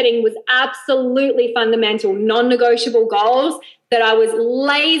 Goal setting was absolutely fundamental, non-negotiable goals that I was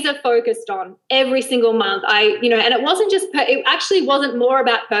laser focused on every single month. And it actually wasn't more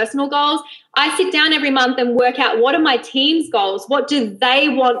about personal goals. I sit down every month and work out, what are my team's goals? What do they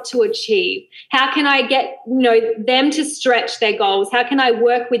want to achieve? How can I get, them to stretch their goals? How can I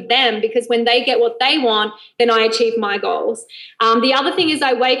work with them? Because when they get what they want, then I achieve my goals. The other thing is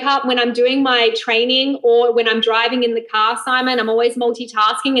I wake up when I'm doing my training or when I'm driving in the car, Simon, I'm always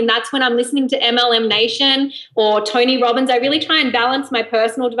multitasking. And that's when I'm listening to MLM Nation or Tony Robbins. I really try and balance my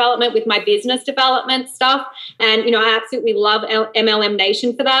personal development with my business development stuff. And, I absolutely love MLM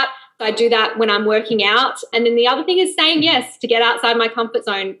Nation for that. I do that when I'm working out. And then the other thing is saying yes to get outside my comfort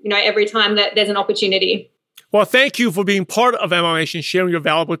zone, every time that there's an opportunity. Well, thank you for being part of MLM Nation, sharing your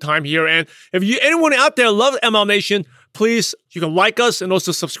valuable time here. And if anyone out there loves MLM Nation, please, you can like us and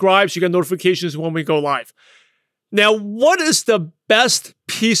also subscribe so you get notifications when we go live. Now, what is the best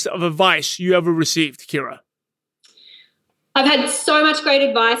piece of advice you ever received, Kira? I've had so much great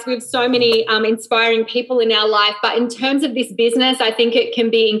advice. We have so many inspiring people in our life. But in terms of this business, I think it can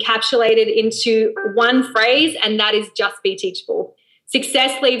be encapsulated into one phrase, and that is just be teachable.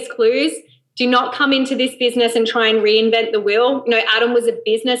 Success leaves clues. Do not come into this business and try and reinvent the wheel. Adam was a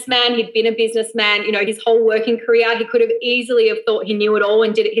businessman. He'd been a businessman, his whole working career. He could have easily have thought he knew it all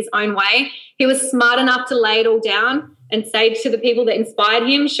and did it his own way. He was smart enough to lay it all down and say to the people that inspired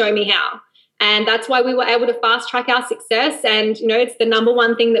him, show me how. And that's why we were able to fast track our success. And, it's the number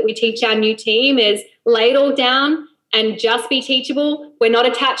one thing that we teach our new team is lay it all down and just be teachable. We're not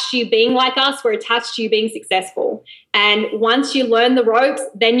attached to you being like us. We're attached to you being successful. And once you learn the ropes,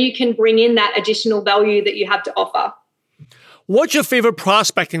 then you can bring in that additional value that you have to offer. What's your favorite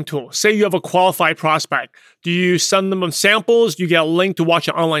prospecting tool? Say you have a qualified prospect. Do you send them samples? Do you get a link to watch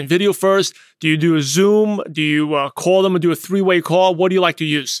an online video first? Do you do a Zoom? Do you call them and do a 3-way call? What do you like to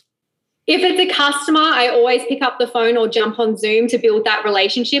use? If it's a customer, I always pick up the phone or jump on Zoom to build that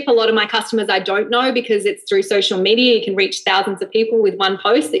relationship. A lot of my customers I don't know because it's through social media. You can reach thousands of people with one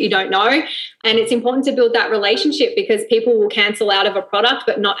post that you don't know. And it's important to build that relationship because people will cancel out of a product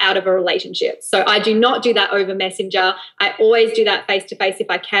but not out of a relationship. So I do not do that over Messenger. I always do that face-to-face if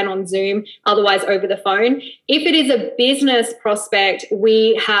I can on Zoom, otherwise over the phone. If it is a business prospect,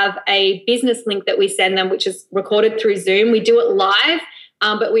 we have a business link that we send them, which is recorded through Zoom. We do it live.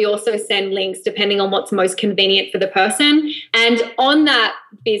 But we also send links depending on what's most convenient for the person. And on that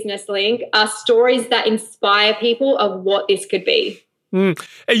business link are stories that inspire people of what this could be. And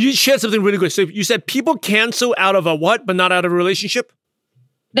you shared something really good. So you said people cancel out of a what, but not out of a relationship?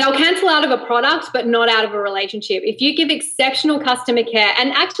 They'll cancel out of a product, but not out of a relationship. If you give exceptional customer care,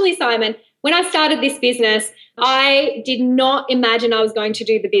 and actually, Simon, when I started this business, I did not imagine I was going to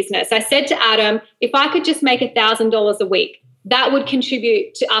do the business. I said to Adam, if I could just make $1,000 a week, that would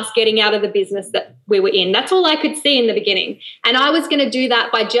contribute to us getting out of the business that we were in. That's all I could see in the beginning. And I was going to do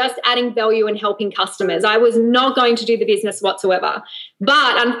that by just adding value and helping customers. I was not going to do the business whatsoever.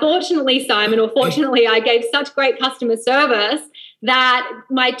 But unfortunately, Simon, or fortunately, I gave such great customer service that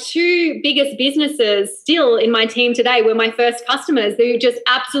my two biggest businesses still in my team today were my first customers who just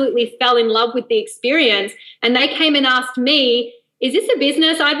absolutely fell in love with the experience. And they came and asked me, is this a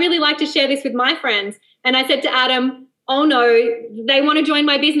business? I'd really like to share this with my friends. And I said to Adam, oh no, they want to join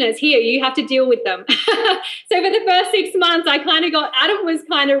my business. Here, you have to deal with them. So for the first 6 months, Adam was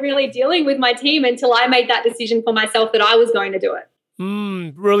kind of really dealing with my team until I made that decision for myself that I was going to do it.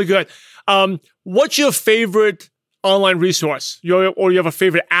 Really good. What's your favorite online resource? Or you have a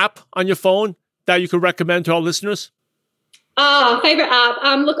favorite app on your phone that you could recommend to our listeners? Favorite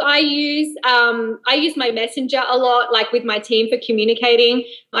app. Look, I use my Messenger a lot, like with my team for communicating.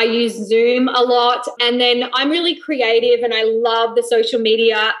 I use Zoom a lot. And then I'm really creative and I love the social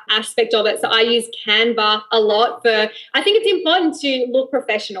media aspect of it. So I use Canva a lot I think it's important to look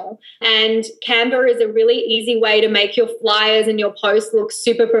professional. And Canva is a really easy way to make your flyers and your posts look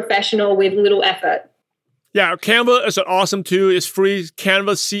super professional with little effort. Yeah, Canva is an awesome tool. It's free.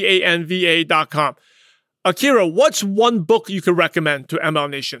 Canva, Canva.com. Kira, what's one book you could recommend to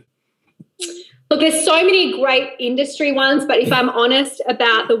MLM Nation? Look, there's so many great industry ones, but if I'm honest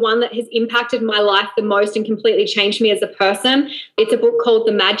about the one that has impacted my life the most and completely changed me as a person, it's a book called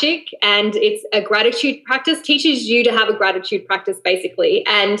The Magic, and it's a gratitude practice, teaches you to have a gratitude practice basically.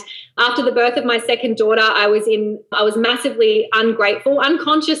 And after the birth of my second daughter, I was massively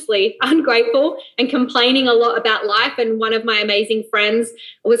unconsciously ungrateful and complaining a lot about life. And one of my amazing friends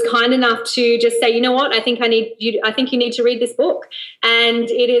was kind enough to just say, you know what, I think you need to read this book. And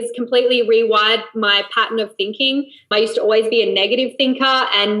it has completely rewired my pattern of thinking. I used to always be a negative thinker,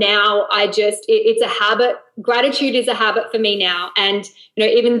 and now it's a habit. Gratitude is a habit for me now. And,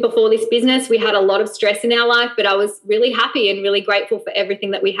 even before this business, we had a lot of stress in our life, but I was really happy and really grateful for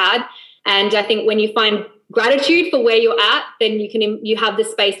everything that we had. And I think when you find gratitude for where you're at, then you have the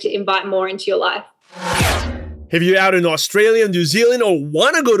space to invite more into your life. If you're out in Australia, New Zealand, or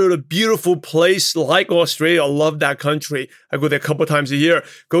want to go to a beautiful place like Australia, I love that country. I go there a couple times a year.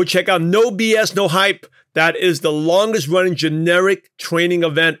 Go check out No BS, No Hype. That is the longest running generic training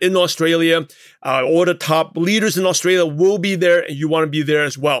event in Australia. All the top leaders in Australia will be there, and you want to be there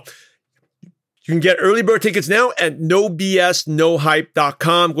as well. You can get early bird tickets now at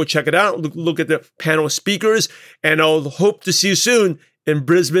nobsnohype.com. Go check it out. Look at the panel of speakers, and I'll hope to see you soon in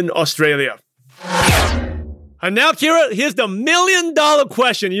Brisbane, Australia. And now, Kira, here's the $1 million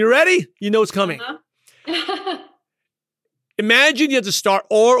question. You ready? You know it's coming. Imagine you had to start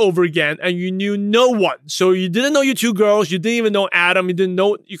all over again and you knew no one. So you didn't know your two girls. You didn't even know Adam. You didn't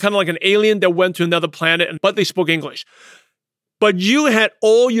know, you're kind of like an alien that went to another planet, but they spoke English. But you had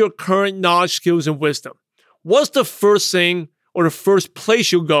all your current knowledge, skills, and wisdom. What's the first thing or the first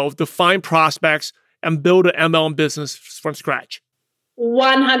place you'll go to find prospects and build an MLM business from scratch?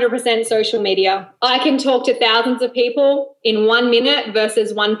 100% social media. I can talk to thousands of people in 1 minute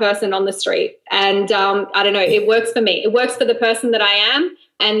versus one person on the street. And I don't know, it works for me. It works for the person that I am.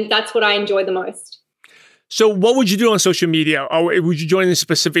 And that's what I enjoy the most. So what would you do on social media? Or would you join in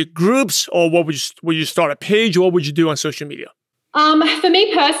specific groups, or would you start a page? Or what would you do on social media? For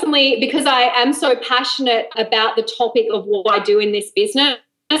me personally, because I am so passionate about the topic of what I do in this business,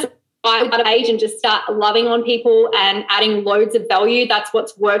 I would page and just start loving on people and adding loads of value. That's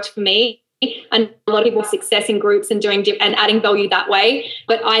what's worked for me. And a lot of people have success in groups and adding value that way.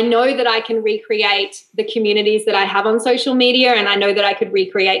 But I know that I can recreate the communities that I have on social media, and I know that I could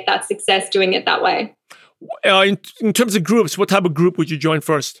recreate that success doing it that way. In terms of groups, what type of group would you join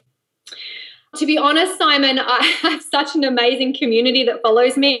first? To be honest, Simon, I have such an amazing community that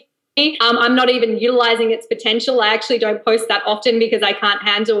follows me. I'm not even utilizing its potential. I actually don't post that often because I can't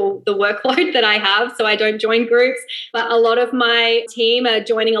handle the workload that I have, so I don't join groups. But a lot of my team are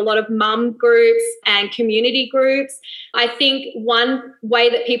joining a lot of mum groups and community groups. I think one way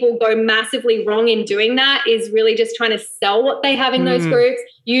that people go massively wrong in doing that is really just trying to sell what they have in those groups.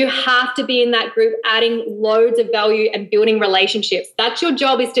 You have to be in that group adding loads of value and building relationships. That's your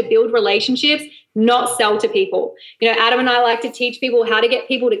job, is to build relationships, not sell to people. Adam and I like to teach people how to get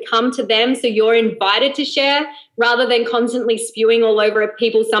people to come to them, so you're invited to share rather than constantly spewing all over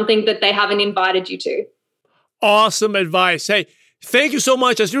people something that they haven't invited you to. Awesome advice. Hey, thank you so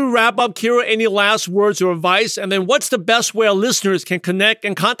much. As we wrap up, Kira, any last words or advice? And then what's the best way our listeners can connect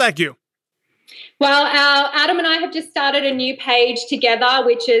and contact you? Well, Adam and I have just started a new page together,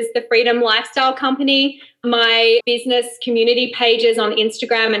 which is the Freedom Lifestyle Company. My business community pages on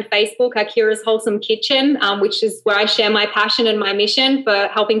Instagram and Facebook are Kira's Wholesome Kitchen, which is where I share my passion and my mission for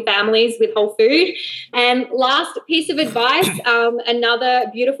helping families with whole food. And last piece of advice, another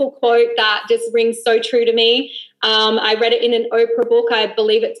beautiful quote that just rings so true to me. I read it in an Oprah book. I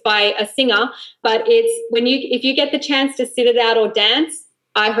believe it's by a singer, but it's if you get the chance to sit it out or dance,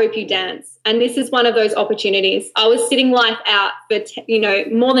 I hope you dance. And this is one of those opportunities. I was sitting life out for,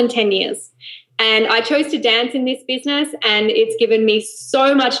 more than 10 years. And I chose to dance in this business, and it's given me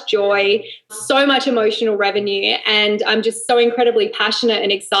so much joy, so much emotional revenue. And I'm just so incredibly passionate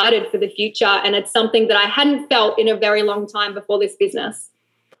and excited for the future. And it's something that I hadn't felt in a very long time before this business.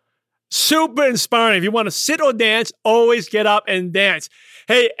 Super inspiring. If you want to sit or dance, always get up and dance.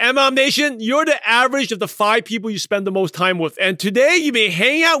 Hey, MLM Nation, you're the average of the 5 people you spend the most time with. And today you've been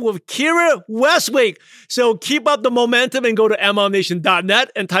hanging out with Kira Westwick. So keep up the momentum and go to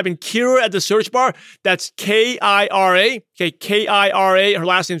MLMNation.net and type in Kira at the search bar. That's K-I-R-A. Okay, K-I-R-A. Her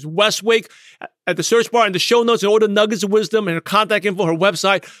last name is Westwick. At the search bar, in the show notes, and all the nuggets of wisdom and her contact info, her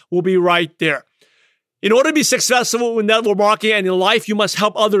website will be right there. In order to be successful in network marketing and in life, you must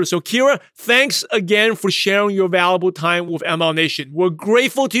help others. So Kira, thanks again for sharing your valuable time with MLM Nation. We're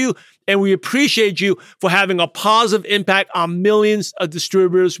grateful to you, and we appreciate you for having a positive impact on millions of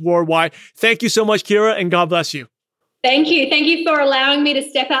distributors worldwide. Thank you so much, Kira, and God bless you. Thank you. Thank you for allowing me to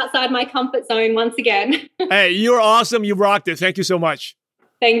step outside my comfort zone once again. Hey, you're awesome. You rocked it. Thank you so much.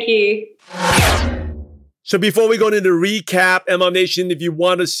 Thank you. So before we go into the recap, MLM Nation, if you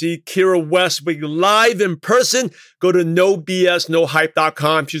want to see Kira Westwick live in person, go to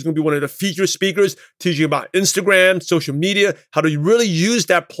NoBSNoHype.com. She's going to be one of the featured speakers teaching about Instagram, social media, how to really use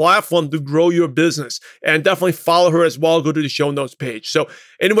that platform to grow your business. And definitely follow her as well. Go to the show notes page. So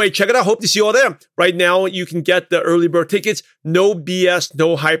anyway, check it out. Hope to see you all there. Right now, you can get the early bird tickets,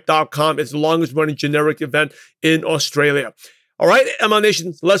 NoBSNoHype.com. It's the longest running generic event in Australia. All right, MLM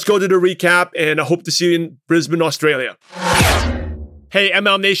Nation, let's go to the recap, and I hope to see you in Brisbane, Australia. Hey,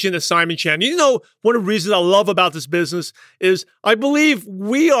 MLM Nation, it's Simon Chan. You know, one of the reasons I love about this business is I believe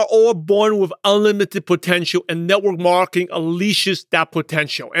we are all born with unlimited potential, and network marketing unleashes that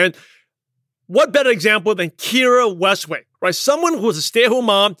potential. And what better example than Kira Westwick, right? Someone who was a stay-at-home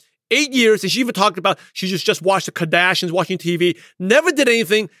mom, 8 years, and she even talked about she just watched the Kardashians, watching TV, never did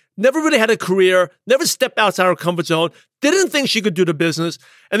anything, never really had a career, never stepped outside her comfort zone, didn't think she could do the business.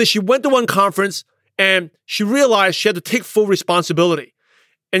 And then she went to one conference and she realized she had to take full responsibility.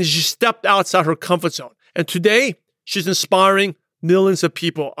 And she stepped outside her comfort zone. And today, she's inspiring millions of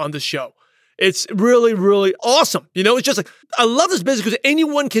people on the show. It's really, really awesome. You know, it's just like, I love this business because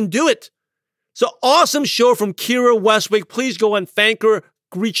anyone can do it. So awesome show from Kira Westwick. Please go and thank her.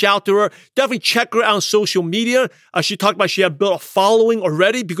 Reach out to her. Definitely check her out on social media. She talked about she had built a following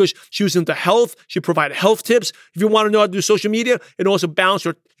already because she was into health. She provided health tips. If you want to know how to do social media and also balance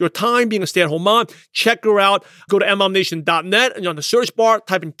your time being a stay-at-home mom, check her out. Go to MLMNation.net and on the search bar,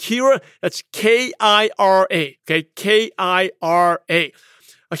 type in Kira. That's K-I-R-A. Okay, K-I-R-A.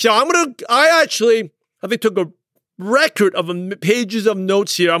 I think took a record of pages of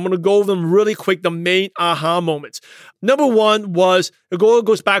notes here. I'm going to go over them really quick, the main aha moments. Number one was, it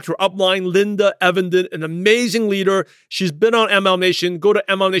goes back to her upline, Linda Evenden, an amazing leader. She's been on MLM Nation. Go to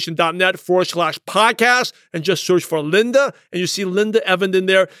MLMNation.net/podcast and just search for Linda, and you see Linda Evenden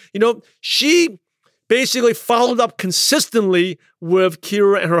there. You know, she basically followed up consistently with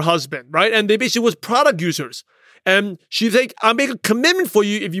Kira and her husband, right? And they basically was product users. And she's like, I'll make a commitment for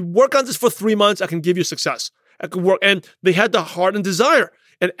you. If you work on this for 3 months, I can give you success. I could work. And they had the heart and desire.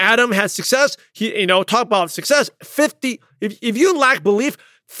 And Adam had success. He, talk about success. If you lack belief,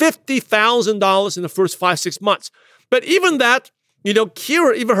 $50,000 in the first 5-6 months. But even that,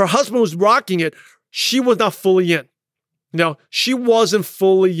 Kira, even her husband was rocking it. She was not fully in. She wasn't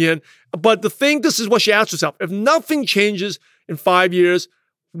fully in. But this is what she asked herself. If nothing changes in 5 years,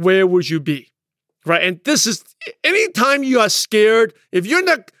 where would you be? Right? And this is, anytime you are scared, if you're in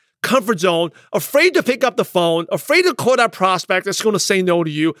that comfort zone, afraid to pick up the phone, afraid to call that prospect that's going to say no to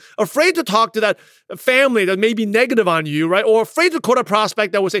you, afraid to talk to that family that may be negative on you, right? Or afraid to call that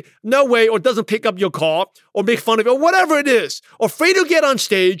prospect that will say no way, or doesn't pick up your call, or make fun of you, or whatever it is, or afraid to get on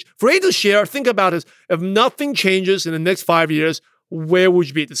stage, afraid to share. Think about this. If nothing changes in the next 5 years, where would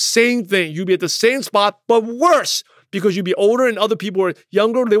you be? The same thing. You'd be at the same spot, but worse, because you'd be older and other people are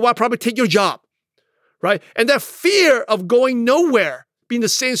younger. They will probably take your job, right? And that fear of going nowhere, being the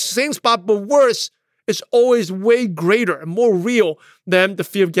same spot, but worse, is always way greater and more real than the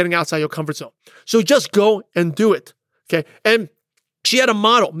fear of getting outside your comfort zone. So just go and do it, okay? And she had a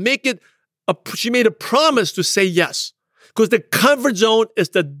model. Make it she made a promise to say yes. Because the comfort zone is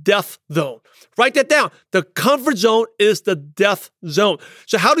the death zone. Write that down. The comfort zone is the death zone.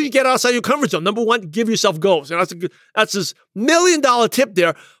 So how do you get outside your comfort zone? Number one, give yourself goals. And that's this $1 million tip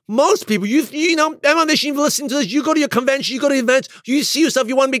there. Most people, you know, MLM Nation, you've listened to this, you go to your convention, you go to events, you see yourself,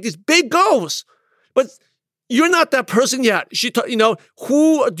 you want to make these big goals. But you're not that person yet.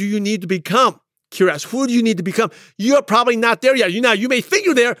 Who do you need to become? Curious, who do you need to become? You're probably not there yet. You may think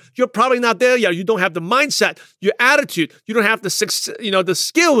you're there. You're probably not there yet. You don't have the mindset, your attitude. You don't have the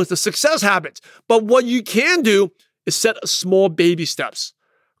skills, the success habits. But what you can do is set small baby steps.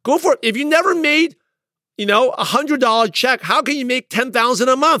 Go for it. If you never made, $100 check, how can you make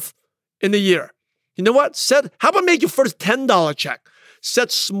 $10,000 a month in a year? You know what? How about make your first $10 check? Set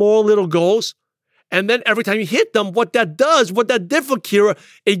small little goals. And then every time you hit them, what that did for Kira,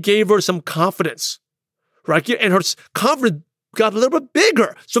 it gave her some confidence, right? And her confidence got a little bit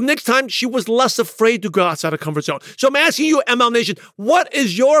bigger. So next time, she was less afraid to go outside the comfort zone. So I'm asking you, MLM Nation, what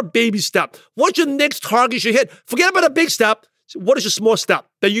is your baby step? What's your next target you should hit? Forget about a big step. What is your small step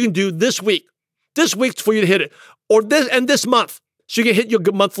that you can do this week? This week for you to hit it. Or this month, so you can hit your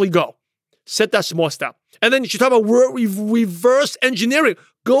monthly goal. Set that small step. And then you should talk about reverse engineering,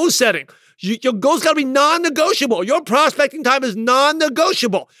 goal setting. Your goals got to be non-negotiable. Your prospecting time is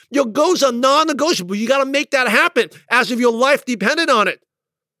non-negotiable. Your goals are non-negotiable. You got to make that happen as if your life depended on it.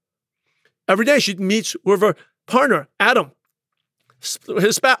 Every day she meets with her partner, Adam,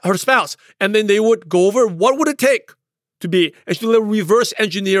 her spouse, and then they would go over what would it take to be, and she would reverse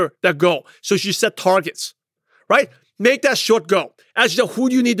engineer that goal. So she set targets, right? Make that short goal. As you know, who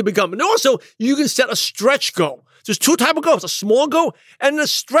do you need to become? And also, you can set a stretch goal. There's two types of goals, a small goal and a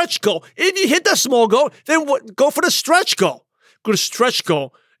stretch goal. If you hit that small goal, then go for the stretch goal. Because the stretch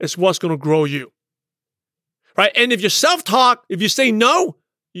goal is what's going to grow you, right? And if you self-talk, if you say no,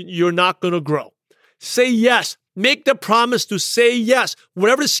 you're not going to grow. Say yes. Make the promise to say yes.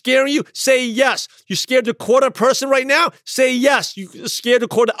 Whatever is scaring you, say yes. You're scared to call a person right now? Say yes. You're scared to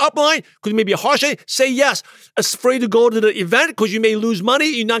call the upline because you may be a harsh, say yes. Afraid to go to the event because you may lose money,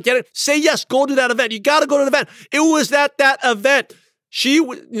 you're not getting it? Say yes, go to that event. You got to go to the event. It was at that event.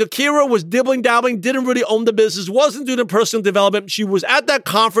 Kira was dibbling-dabbling, didn't really own the business, wasn't doing personal development. She was at that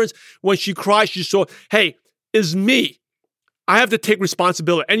conference when she cried. She saw, hey, it's me. I have to take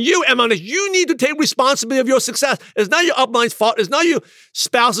responsibility. And you, MLM, you need to take responsibility of your success. It's not your upline's fault. It's not your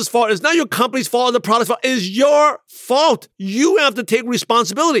spouse's fault. It's not your company's fault or the product's fault. It's your fault. You have to take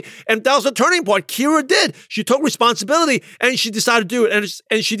responsibility. And that was the turning point. Kira did. She took responsibility and she decided to do it.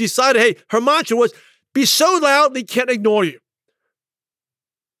 And she decided, hey, her mantra was, be so loud they can't ignore you.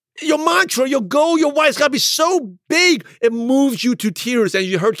 Your mantra, your goal, your why, it's got to be so big, it moves you to tears. And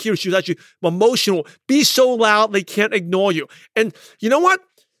you heard Kira, she was actually emotional. Be so loud, they can't ignore you. And you know what?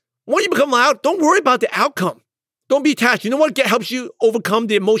 When you become loud, don't worry about the outcome. Don't be attached. You know what helps you overcome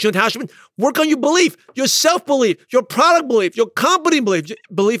the emotional attachment? Work on your belief, your self-belief, your product belief, your company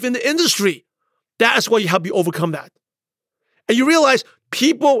belief in the industry. That's what help you overcome that. And you realize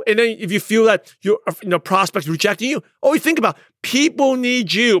people, and then if you feel that your prospects rejecting you, always think about people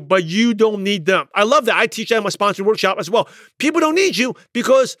need you, but you don't need them. I love that. I teach that in my sponsored workshop as well. People don't need you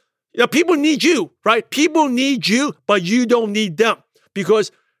because people need you, right? People need you, but you don't need them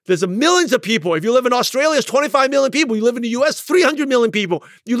because there's millions of people. If you live in Australia, it's 25 million people. You live in the US, 300 million people.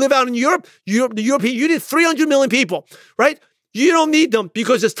 You live out in Europe, you need 300 million people, right? You don't need them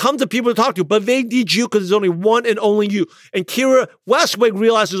because there's tons of people to talk to, but they need you because there's only one and only you. And Kira Westwig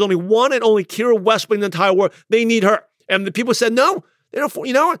realized there's only one and only Kira Westwig in the entire world. They need her. And the people said, no, they don't.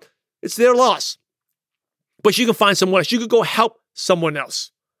 You know what? It's their loss. But you can find someone else. You could go help someone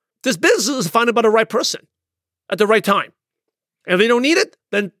else. This business is founded by the right person at the right time. And if they don't need it,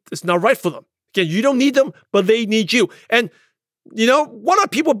 then it's not right for them. Again, you don't need them, but they need you. And what are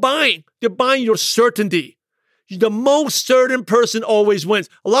people buying? They're buying your certainty. The most certain person always wins.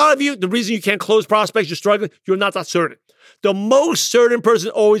 A lot of you, the reason you can't close prospects, you're struggling, you're not that certain. The most certain person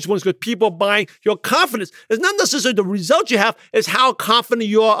always wins because people are buying your confidence. It's not necessarily the results you have, it's how confident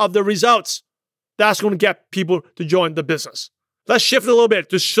you are of the results. That's going to get people to join the business. Let's shift a little bit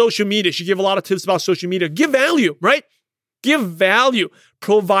to social media. She gave a lot of tips about social media. Give value, right? Give value.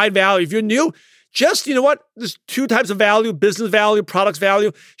 Provide value. If you're new, just, there's two types of value, business value, products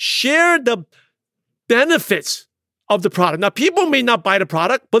value. Share the benefits of the product. Now, people may not buy the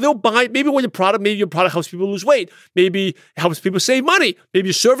product, but they'll buy, maybe your product helps people lose weight. Maybe it helps people save money. Maybe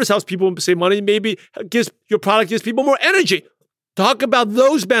your service helps people save money. Maybe your product gives people more energy. Talk about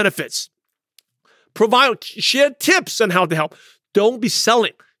those benefits. Share tips on how to help. Don't be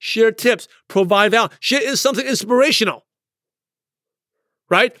selling. Share tips. Provide value. Share something inspirational.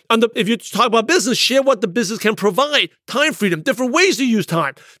 right? If you talk about business, share what the business can provide, time freedom, different ways to use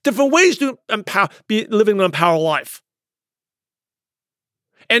time, different ways to be living an empowered life.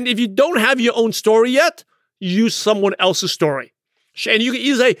 And if you don't have your own story yet, use someone else's story. And you can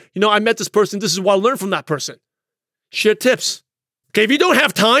easily say, I met this person. This is what I learned from that person. Share tips. Okay, if you don't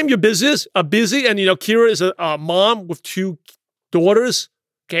have time, you're busy, and Kira is a mom with 2 daughters,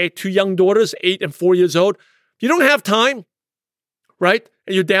 okay, 2 young daughters, 8 and 4 years old. You don't have time, right?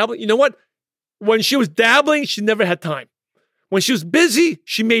 And you're dabbling. You know what? When she was dabbling, she never had time. When she was busy,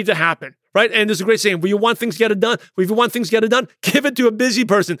 she made it happen, right? And there's a great saying, when you want things get it done, give it to a busy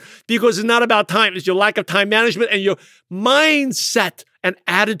person, because it's not about time. It's your lack of time management and your mindset and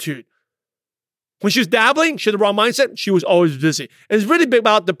attitude. When she was dabbling, she had the wrong mindset. She was always busy. And it's really big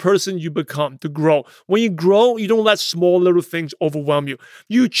about the person you become to grow. When you grow, you don't let small little things overwhelm you.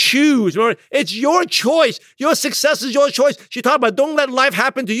 You choose. Remember, it's your choice. Your success is your choice. She talked about don't let life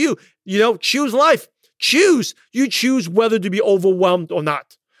happen to you. Choose life. Choose. You choose whether to be overwhelmed or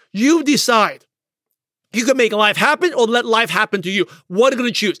not. You decide. You can make life happen or let life happen to you. What are you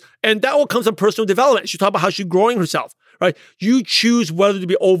going to choose? And that all comes from personal development. She talked about how she's growing herself, right? You choose whether to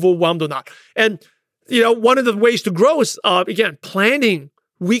be overwhelmed or not. And, one of the ways to grow is, again, planning,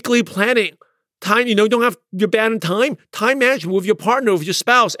 weekly planning. Time, you don't have your bad in time management with your partner, with your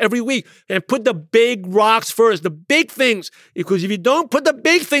spouse every week, and put the big rocks first, the big things. Because if you don't put the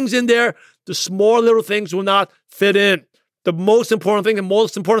big things in there, the small little things will not fit in. The most important thing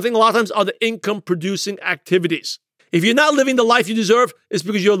a lot of times are the income producing activities. If you're not living the life you deserve, it's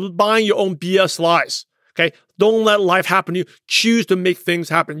because you're buying your own BS lies. Okay? Don't let life happen to you. Choose to make things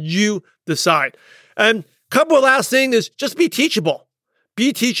happen. You decide. And a couple of last things is just be teachable.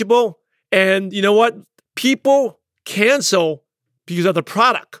 Be teachable. And you know what? People cancel because of the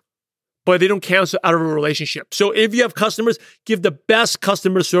product, but they don't cancel out of a relationship. So if you have customers, give the best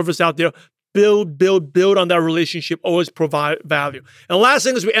customer service out there. Build on that relationship. Always provide value. And the last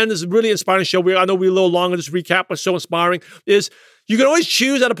thing as we end this really inspiring show, I know we're a little longer, this recap was so inspiring, is you can always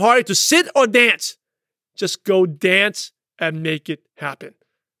choose at a party to sit or dance. Just go dance and make it happen.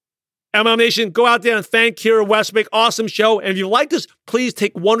 MLM Nation, go out there and thank Kira Westwick. Awesome show. And if you like this, please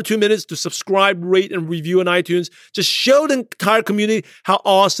take 1 or 2 minutes to subscribe, rate, and review on iTunes. Just show the entire community how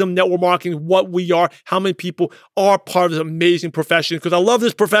awesome network marketing, what we are, how many people are part of this amazing profession. Because I love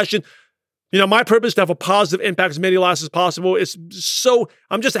this profession. My purpose is to have a positive impact as many lives as possible.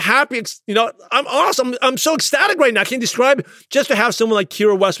 I'm just happy. I'm awesome. I'm so ecstatic right now. I can't describe it. Just to have someone like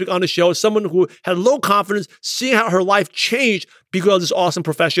Kira Westwick on the show, someone who had low confidence, seeing how her life changed because of this awesome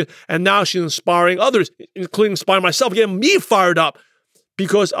profession. And now she's inspiring others, including inspiring myself, getting me fired up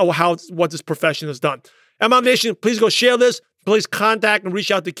because of what this profession has done. MLM Nation, please go share this. Please contact and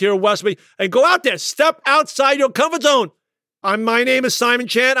reach out to Kira Westwick and go out there. Step outside your comfort zone. My name is Simon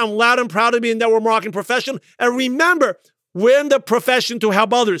Chan. I'm loud and proud to be a network marketing professional. And remember, we're in the profession to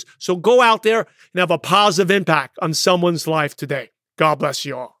help others. So go out there and have a positive impact on someone's life today. God bless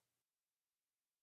you all.